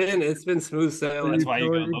 it's been smooth sailing. That's why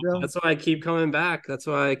you go. That's why I keep coming back. That's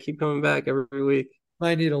why I keep coming back every week.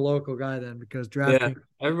 I need a local guy then because drafting.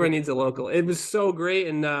 Yeah, everybody needs a local. It was so great,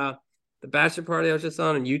 and the bachelor party I was just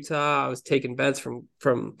on in Utah. I was taking bets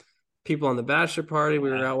from people on the bachelor party. We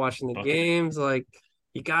were out watching the games. Like,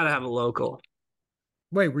 you got to have a local.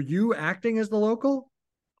 Wait, were you acting as the local?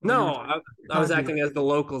 No, I was acting as the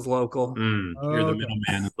local's local. You're the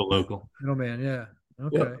middleman of the local. Middleman, yeah.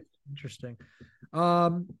 Okay, interesting.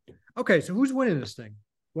 Okay, so who's winning this thing?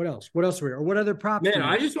 What else? Are we? Or what other props? Man,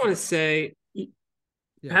 I just want to say.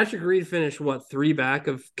 Yeah. Patrick Reed finished 3 back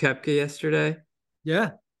of Koepka yesterday.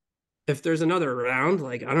 Yeah. If there's another round,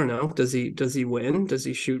 like, I don't know, does he win? Does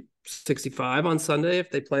he shoot 65 on Sunday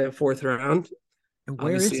if they play a 4th round? And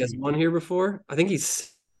where Obviously, is he has won here before. I think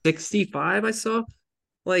he's 65. I saw,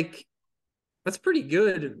 like, that's pretty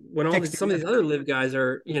good when some of these other live guys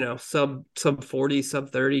are, sub 40,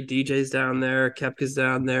 sub 30. DJ's down there, Koepka's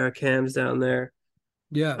down there, Cam's down there.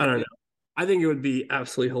 Yeah, I don't know. I think it would be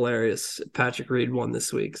absolutely hilarious if Patrick Reed won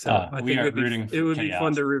this week. So I think it would be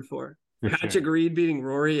fun to root for. Patrick Reed beating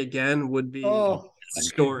Rory again would be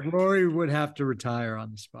story. Rory would have to retire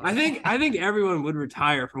on the spot. I think everyone would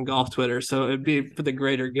retire from golf Twitter, so it'd be for the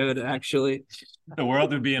greater good. Actually, the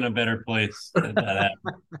world would be in a better place if that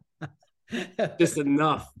happened. Just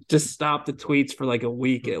enough. Just stop the tweets for like a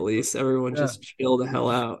week at least. Everyone just chill the hell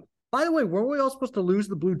out. By the way, weren't we all supposed to lose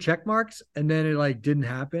the blue check marks and then it didn't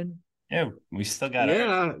happen? Yeah, we still got it.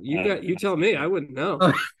 Yeah, you tell me. I wouldn't know.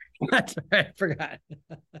 That's right. I forgot.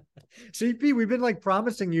 CP, we've been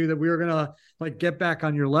promising you that we were gonna get back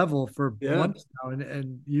on your level for months now,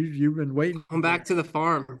 and you've been waiting. Come back to the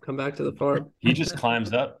farm. He just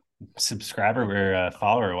climbs up subscriber or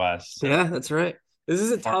follower wise. So. Yeah, that's right. This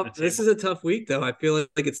is a tough week though. I feel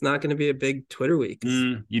like it's not going to be a big Twitter week.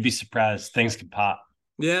 You'd be surprised. Things could pop.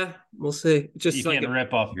 Yeah, we'll see. Just you can't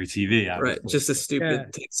rip off your TV, obviously. Right? Just a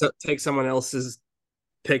stupid take someone else's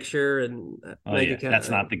picture and make it count. That's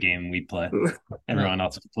not the game we play. Everyone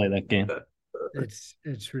else can play that game.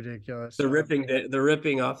 It's ridiculous. The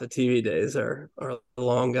ripping off the TV days are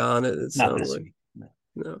long gone. It sounds like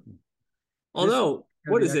no. Although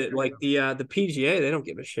what is it like the PGA? They don't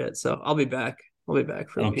give a shit. So I'll be back. I'll be back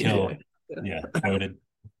for the PGA. Yeah, noted.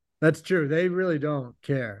 That's true. They really don't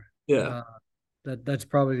care. Yeah. That's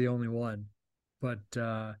probably the only one. But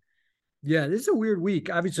yeah, this is a weird week.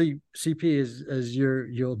 Obviously, CP is as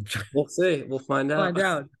you'll we'll see. We'll find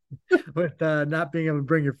out. With not being able to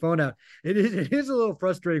bring your phone out. It is a little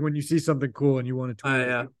frustrating when you see something cool and you want to tweet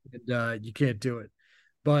it and you can't do it.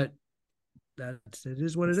 But it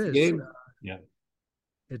is what it is. Yeah.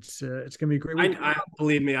 It's gonna be a great week.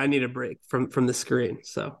 Believe me, I need a break from the screen,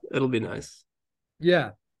 so it'll be nice.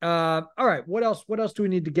 Yeah. All right. What else do we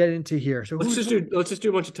need to get into here? So let's just do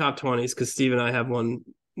a bunch of top 20s because Steve and I have one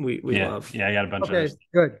we love. Yeah, I got a bunch of those.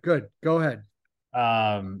 Good. Go ahead.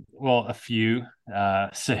 Well, a few.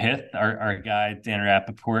 Sahith, our guy Dan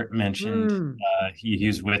Rappaport mentioned he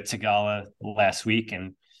was with Tagala last week,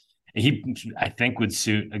 and he I think would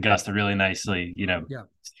suit Augusta really nicely.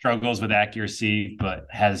 Struggles with accuracy, but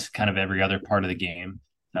has kind of every other part of the game.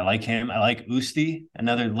 I like him. I like Usti,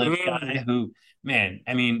 another live guy who, man,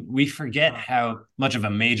 I mean, we forget how much of a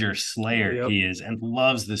major slayer he is and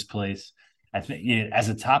loves this place. I think as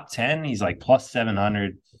a top 10, he's like plus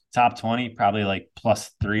 700, top 20, probably like plus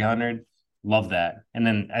 300. Love that. And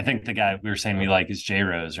then I think the guy we were saying we like is J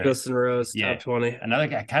Rose, right? Justin Rose, top 20. Another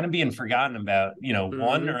guy kind of being forgotten about,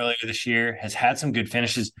 one earlier this year, has had some good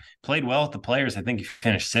finishes, played well with the players. I think he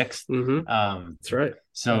finished 6th. That's right.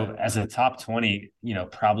 So as a top 20,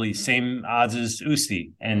 probably same odds as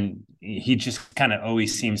Usti. And he just kind of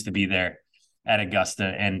always seems to be there at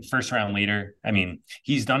Augusta and first round leader. I mean,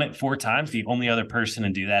 he's done it 4 times. The only other person to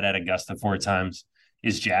do that at Augusta 4 times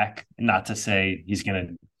is Jack. Not to say he's going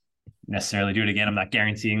to necessarily do it again. I'm not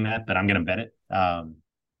guaranteeing that, but I'm going to bet it.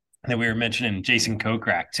 That we were mentioning Jason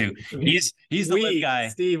Kokrak too. He's the live guy.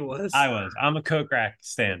 Steve was. I was. I'm a Kokrak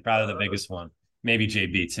stan, probably the biggest one. Maybe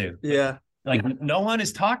JB too. Yeah. Like no one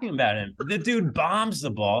is talking about him. The dude bombs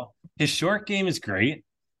the ball. His short game is great.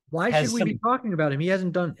 Why should we be talking about him? He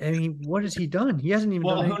hasn't done. I mean, what has he done? He hasn't even.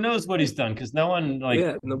 Well, who knows what he's done? Because no one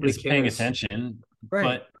is paying attention. Right.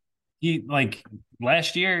 But he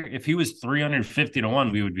last year, if he was 350 to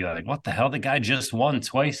 1, we would be like, "What the hell? The guy just won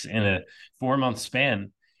twice in a 4-month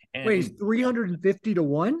span." And wait, he's 350 to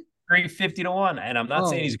 1. 350 to 1, and I'm not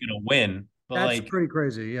saying he's going to win. But that's pretty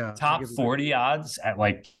crazy, yeah. Top 40 odds at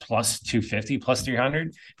like plus 250, plus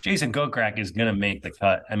 300. Jason Kokrak is going to make the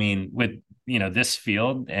cut. I mean, with this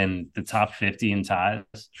field and the top 50 in ties.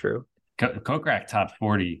 True. Kokrak top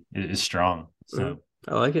 40 is strong. So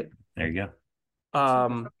I like it. There you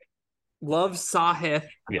go. Love Sahith.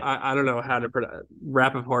 Yeah. I don't know how to pronounce.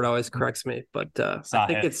 Rappaport always corrects me, but I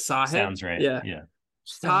think it's Sahith. Sounds right. Yeah.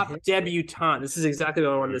 Top debutante. This is exactly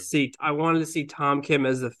what I wanted to see. I wanted to see Tom Kim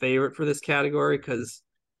as the favorite for this category because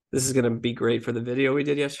this is going to be great for the video we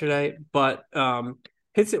did yesterday. But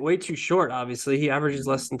hits it way too short, obviously. He averages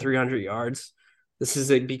less than 300 yards. This is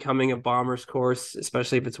becoming a bomber's course,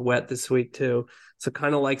 especially if it's wet this week too. So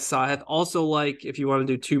kind of like Sahith. Also like, if you want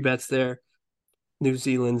to do 2 bets there, New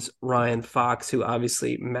Zealand's Ryan Fox, who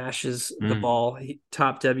obviously mashes the ball.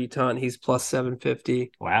 Top debutant. He's plus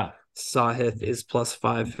 750. Wow. Sahith is plus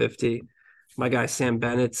 550. My guy Sam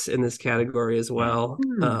Bennett's in this category as well.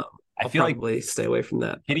 I feel probably stay away from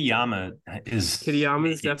that. Kitayama is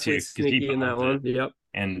definitely sneaky in that one. Yep.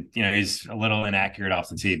 And he's a little inaccurate off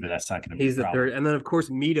the tee, but that's not going to be. He's the third, and then of course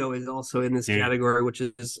Mito is also in this category, which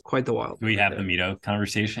is quite the wild. Do we have the Mito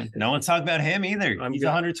conversation? No one's talking about him either. He's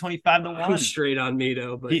 125 to 1. I'm straight on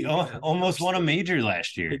Mito, but he almost won a major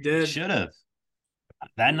last year. He did. Should have.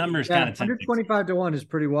 That number is kind of 125 to 1 is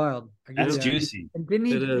pretty wild. That's juicy. And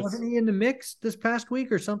wasn't he in the mix this past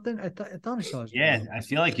week or something? I thought I saw his name. I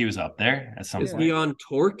feel like he was up there at some point. Is he on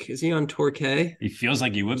Torque? Is he on Torque? He feels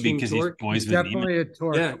like he would be because he's boys with definitely Neiman. A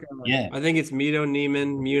Torque. Yeah. I think it's Mito,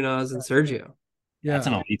 Neiman, Munoz, and Sergio. Yeah. That's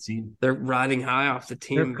an elite team. They're riding high off the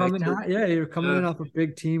team. They're coming high. Yeah, you're coming in off a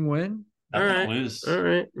big team win. All right.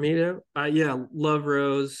 Mito. Love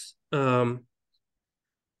Rose.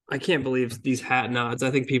 I can't believe these hat nods.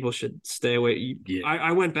 I think people should stay away.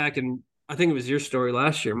 I went back and I think it was your story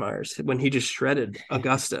last year, Myers, when he just shredded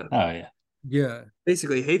Augusta. Oh yeah. Yeah.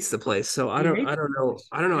 Basically hates the place. So I don't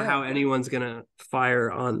know how anyone's gonna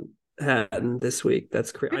fire on Hatton this week.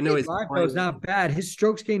 That's crazy. I know he's not bad. His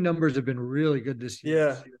strokes gain numbers have been really good this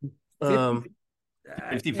year. Yeah.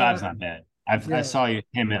 55 is not bad. I saw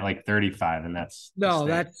him at like 35, and that's no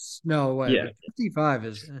way. Yeah, 55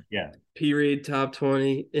 is P Reed top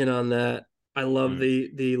 20 in on that. I love the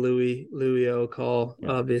Louis O call,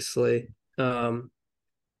 obviously. I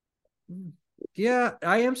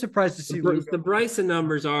am surprised to see the Bryson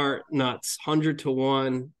numbers are nuts. 100 to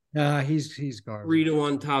 1. Nah, he's garbage.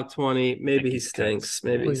 3-1 top 20. Maybe he stinks.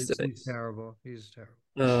 Maybe he stinks. He's terrible. He's terrible.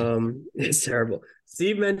 It's terrible.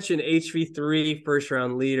 Steve mentioned HV3 first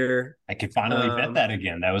round leader. I could finally bet that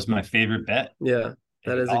again. That was my favorite bet. Yeah,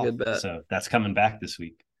 that is a good bet. So that's coming back this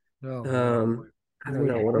week. No, I don't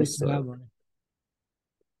know what else.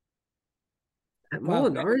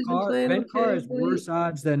 Molinari's been playing. Ben Carr has worse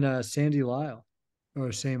odds than Sandy Lyle,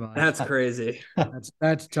 or same odds. That's crazy.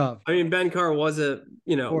 That's tough. I mean, Ben Carr was a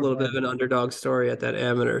little bit of an underdog story at that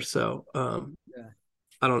amateur, so yeah.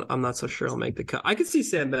 I'm not so sure he'll make the cut. I could see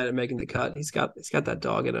Sam Bennett making the cut. He's got that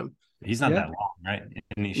dog in him. He's not that long, right?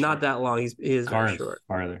 Not that long. He is very short.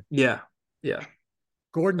 Farther. Yeah.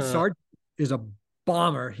 Gordon Sargent is a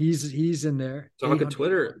bomber. He's in there. Talk of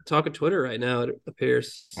Twitter right now. It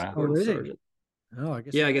appears. Wow. Gordon Sargent. Oh, I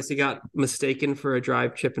guess. Yeah, I guess he got mistaken for a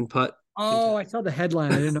drive, chip, and putt. Oh, I saw the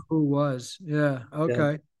headline. I didn't know who it was. Yeah.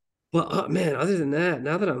 Okay. Yeah. Well, man, other than that,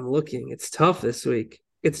 now that I'm looking, it's tough this week.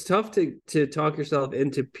 It's tough to talk yourself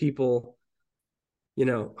into people,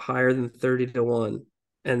 higher than 30-1.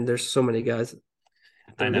 And there's so many guys.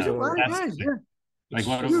 I know. A lot of guys, yeah. Like,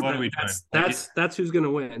 what are we doing? That's who's going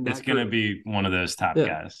to win. It's going to be one of those top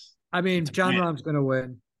guys. I mean, John Rahm's going to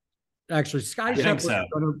win. Actually, Scotty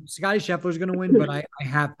Scheffler's going to win, but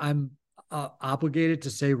I'm obligated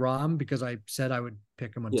to say Rahm because I said I would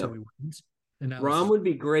pick him until he wins. And Rahm would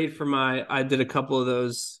be great for I did a couple of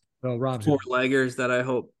those four-leggers that I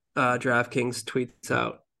hope DraftKings tweets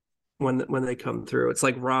out when they come through. It's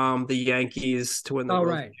like Rahm, the Yankees to win the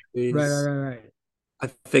World Series. Right. I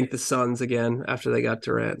think the Suns again after they got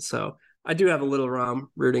Durant. So I do have a little Rahm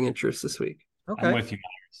rooting interest this week. Okay. I'm with you.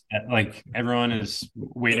 Like everyone is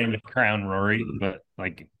waiting to crown Rory, but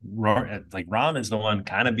Rahm is the one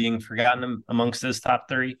kind of being forgotten amongst his top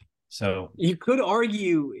 3. So you could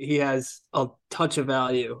argue he has a touch of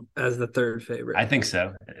value as the third favorite. I think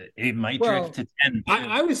so. It might drift to 10.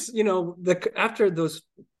 I was, after those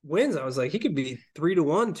wins, I was like, he could be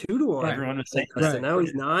 3-1, 2-1. Right. Everyone was saying so now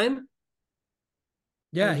he's 9.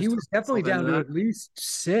 Yeah, he was definitely down to at least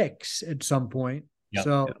 6 at some point. Yep.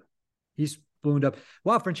 So he's ballooned up.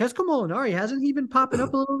 Wow, Francesco Molinari, hasn't he been popping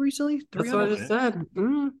up a little recently? That's what I just said.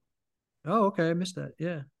 Mm-hmm. Oh, okay. I missed that.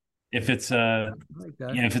 Yeah. If it's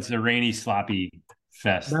if it's a rainy, sloppy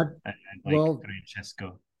fest,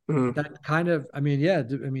 Francesco. That kind of,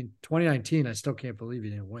 2019, I still can't believe he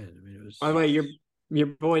didn't win. I mean, it was. By the way, your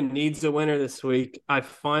boy needs a winner this week.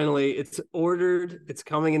 It's ordered. It's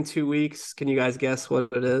coming in 2 weeks. Can you guys guess what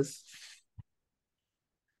it is?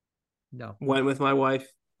 No. Went with my wife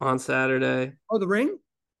on Saturday. Oh, the ring?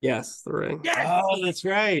 Yes, the ring. Yes! Oh, that's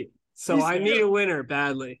right. So I need a winner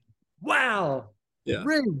badly. Wow. Yeah.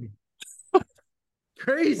 Ring.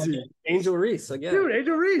 Crazy. Angel Reese again. Dude,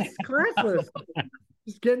 Angel Reese. Classless.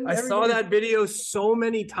 I saw that video so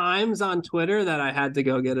many times on Twitter that I had to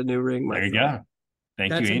go get a new ring. There you go.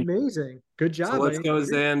 That's amazing. Good job. So let's go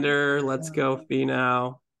Xander. Let's go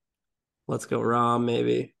Finau. Let's go Rahm,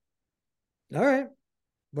 maybe. All right.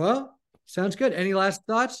 Well, sounds good. Any last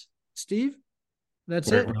thoughts, Steve? We're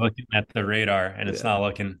looking at the radar, and it's not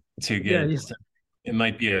looking too good. So it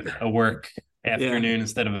might be a work afternoon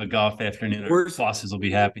instead of a golf afternoon. Our bosses will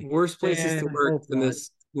be happy. Worst places to work than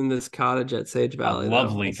this cottage at Sage Valley.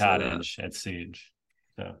 Lovely cottage at Sage.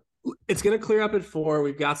 So it's going to clear up at 4.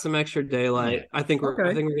 We've got some extra daylight. Yeah. I think we're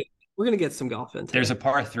going to get some golf in. There's a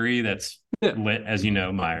par 3 that's lit, as you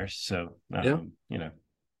know, Myers. So and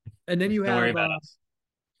then you have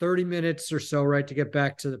 30 minutes or so, right, to get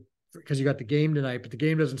back to because you got the game tonight, but the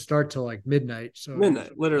game doesn't start till like midnight. So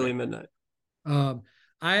literally midnight.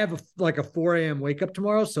 I have a 4 a.m. wake up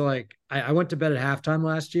tomorrow. So I went to bed at halftime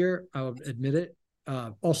last year. I'll admit it.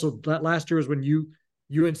 Also that last year was when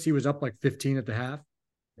UNC was up like 15 at the half.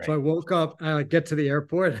 Right. So I woke up and I get to the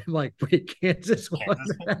airport and I'm like, wait, Kansas won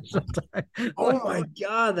the national title. Oh my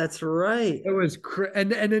God, that's right. It was and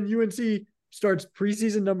then UNC starts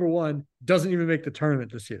preseason number 1, doesn't even make the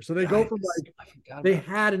tournament this year. So they go from they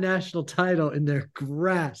had a national title in their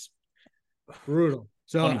grasp. Brutal.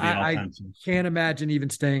 So I can't imagine even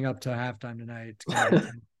staying up till halftime tonight.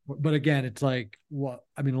 But again, it's like,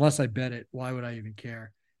 unless I bet it, why would I even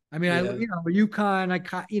care? I mean,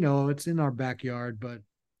 UConn, it's in our backyard, but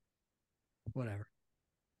whatever.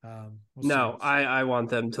 I want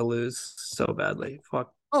them to lose so badly.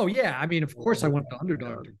 Fuck. Oh yeah, I mean, of course, I want the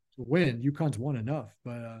underdog to win. UConn's won enough,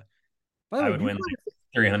 but by the way, I would win like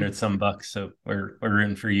 300 some bucks. So we're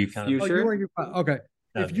rooting for UConn. You sure? Okay.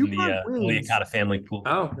 If UConn wins, the Licata family pool.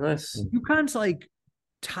 Oh, nice. UConn's like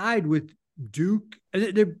tied with Duke.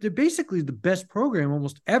 They're basically the best program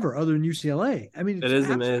almost ever, other than UCLA. I mean, it is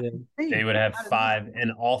amazing. Insane. They would have 5,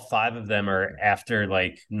 and all 5 of them are after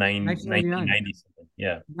like 1990 something.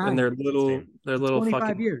 Yeah, and their little 25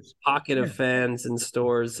 fucking years pocket of fans and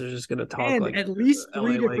stores. They're just gonna talk and like at least 3 LA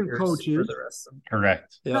different Lakers coaches. for the rest of them.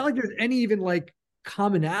 correct. It's not like there's any even like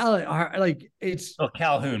commonality. Like it's. Well,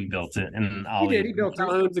 Calhoun built it, and He did. He built it.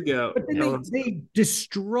 Calhoun's a goat. But then they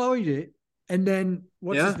destroyed it. And then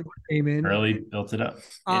his name came in? Early built it up.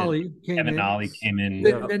 Ollie came Kevin in. Ollie came in.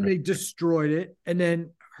 Then they destroyed it, and then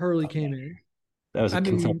Hurley came in. That was a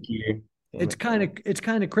Kentucky year. It's kind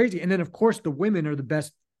of crazy. And then of course the women are the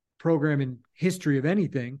best program in history of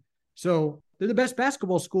anything. So they're the best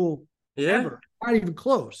basketball school ever. Not even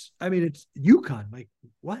close. I mean, it's UConn. Like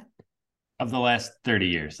what? Of the last 30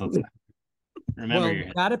 years. Let's remember.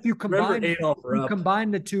 Well, not if you combine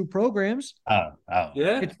the 2 programs. Oh,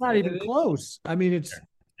 yeah. It's not even close. I mean,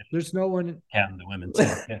 there's no one counting the women too.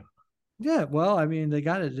 Yeah. Yeah, well, I mean, they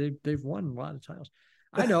got it. They've won a lot of titles.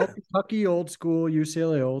 I know Kentucky old school,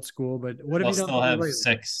 UCLA old school, but what have you done? Still have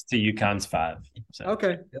 6 to UConn's 5. So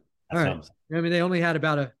okay, all right. I mean, they only had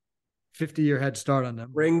about a 50-year head start on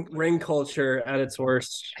them. Ring culture at its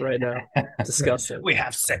worst right now. Disgusting. We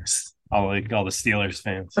have 6. All the Steelers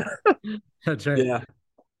fans. That's right. Yeah.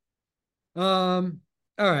 All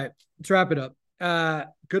right. Let's wrap it up.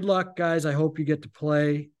 Good luck, guys. I hope you get to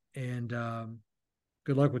play, and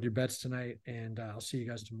good luck with your bets tonight. And I'll see you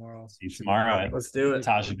guys tomorrow. See you tomorrow. Let's do it.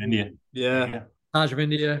 Taj of India. Yeah. Taj of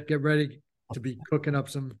India. Get ready to be cooking up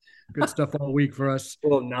some good stuff all week for us. A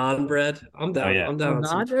little naan bread. I'm down. I'm down.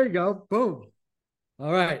 There you go. Boom.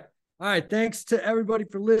 All right. Thanks to everybody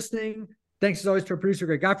for listening. Thanks as always to our producer,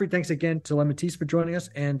 Greg Godfrey. Thanks again to Len Mattiace for joining us.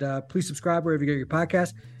 And please subscribe wherever you get your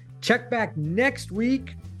podcast. Check back next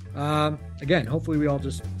week. Again, hopefully we all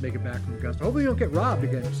just make it back from Augusta. Hopefully you don't get robbed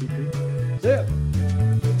again, CP. See ya.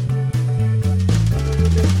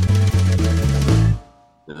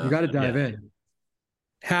 You got to dive in.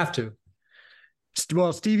 Have to.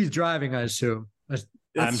 Well, Stevie's driving, I assume.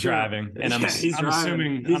 I'm driving, and I'm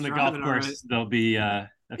assuming on the golf course there'll be a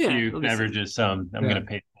few beverages. So I'm going to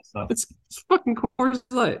pay myself. It's fucking Coors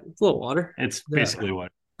Light. It's a little water. It's basically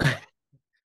water.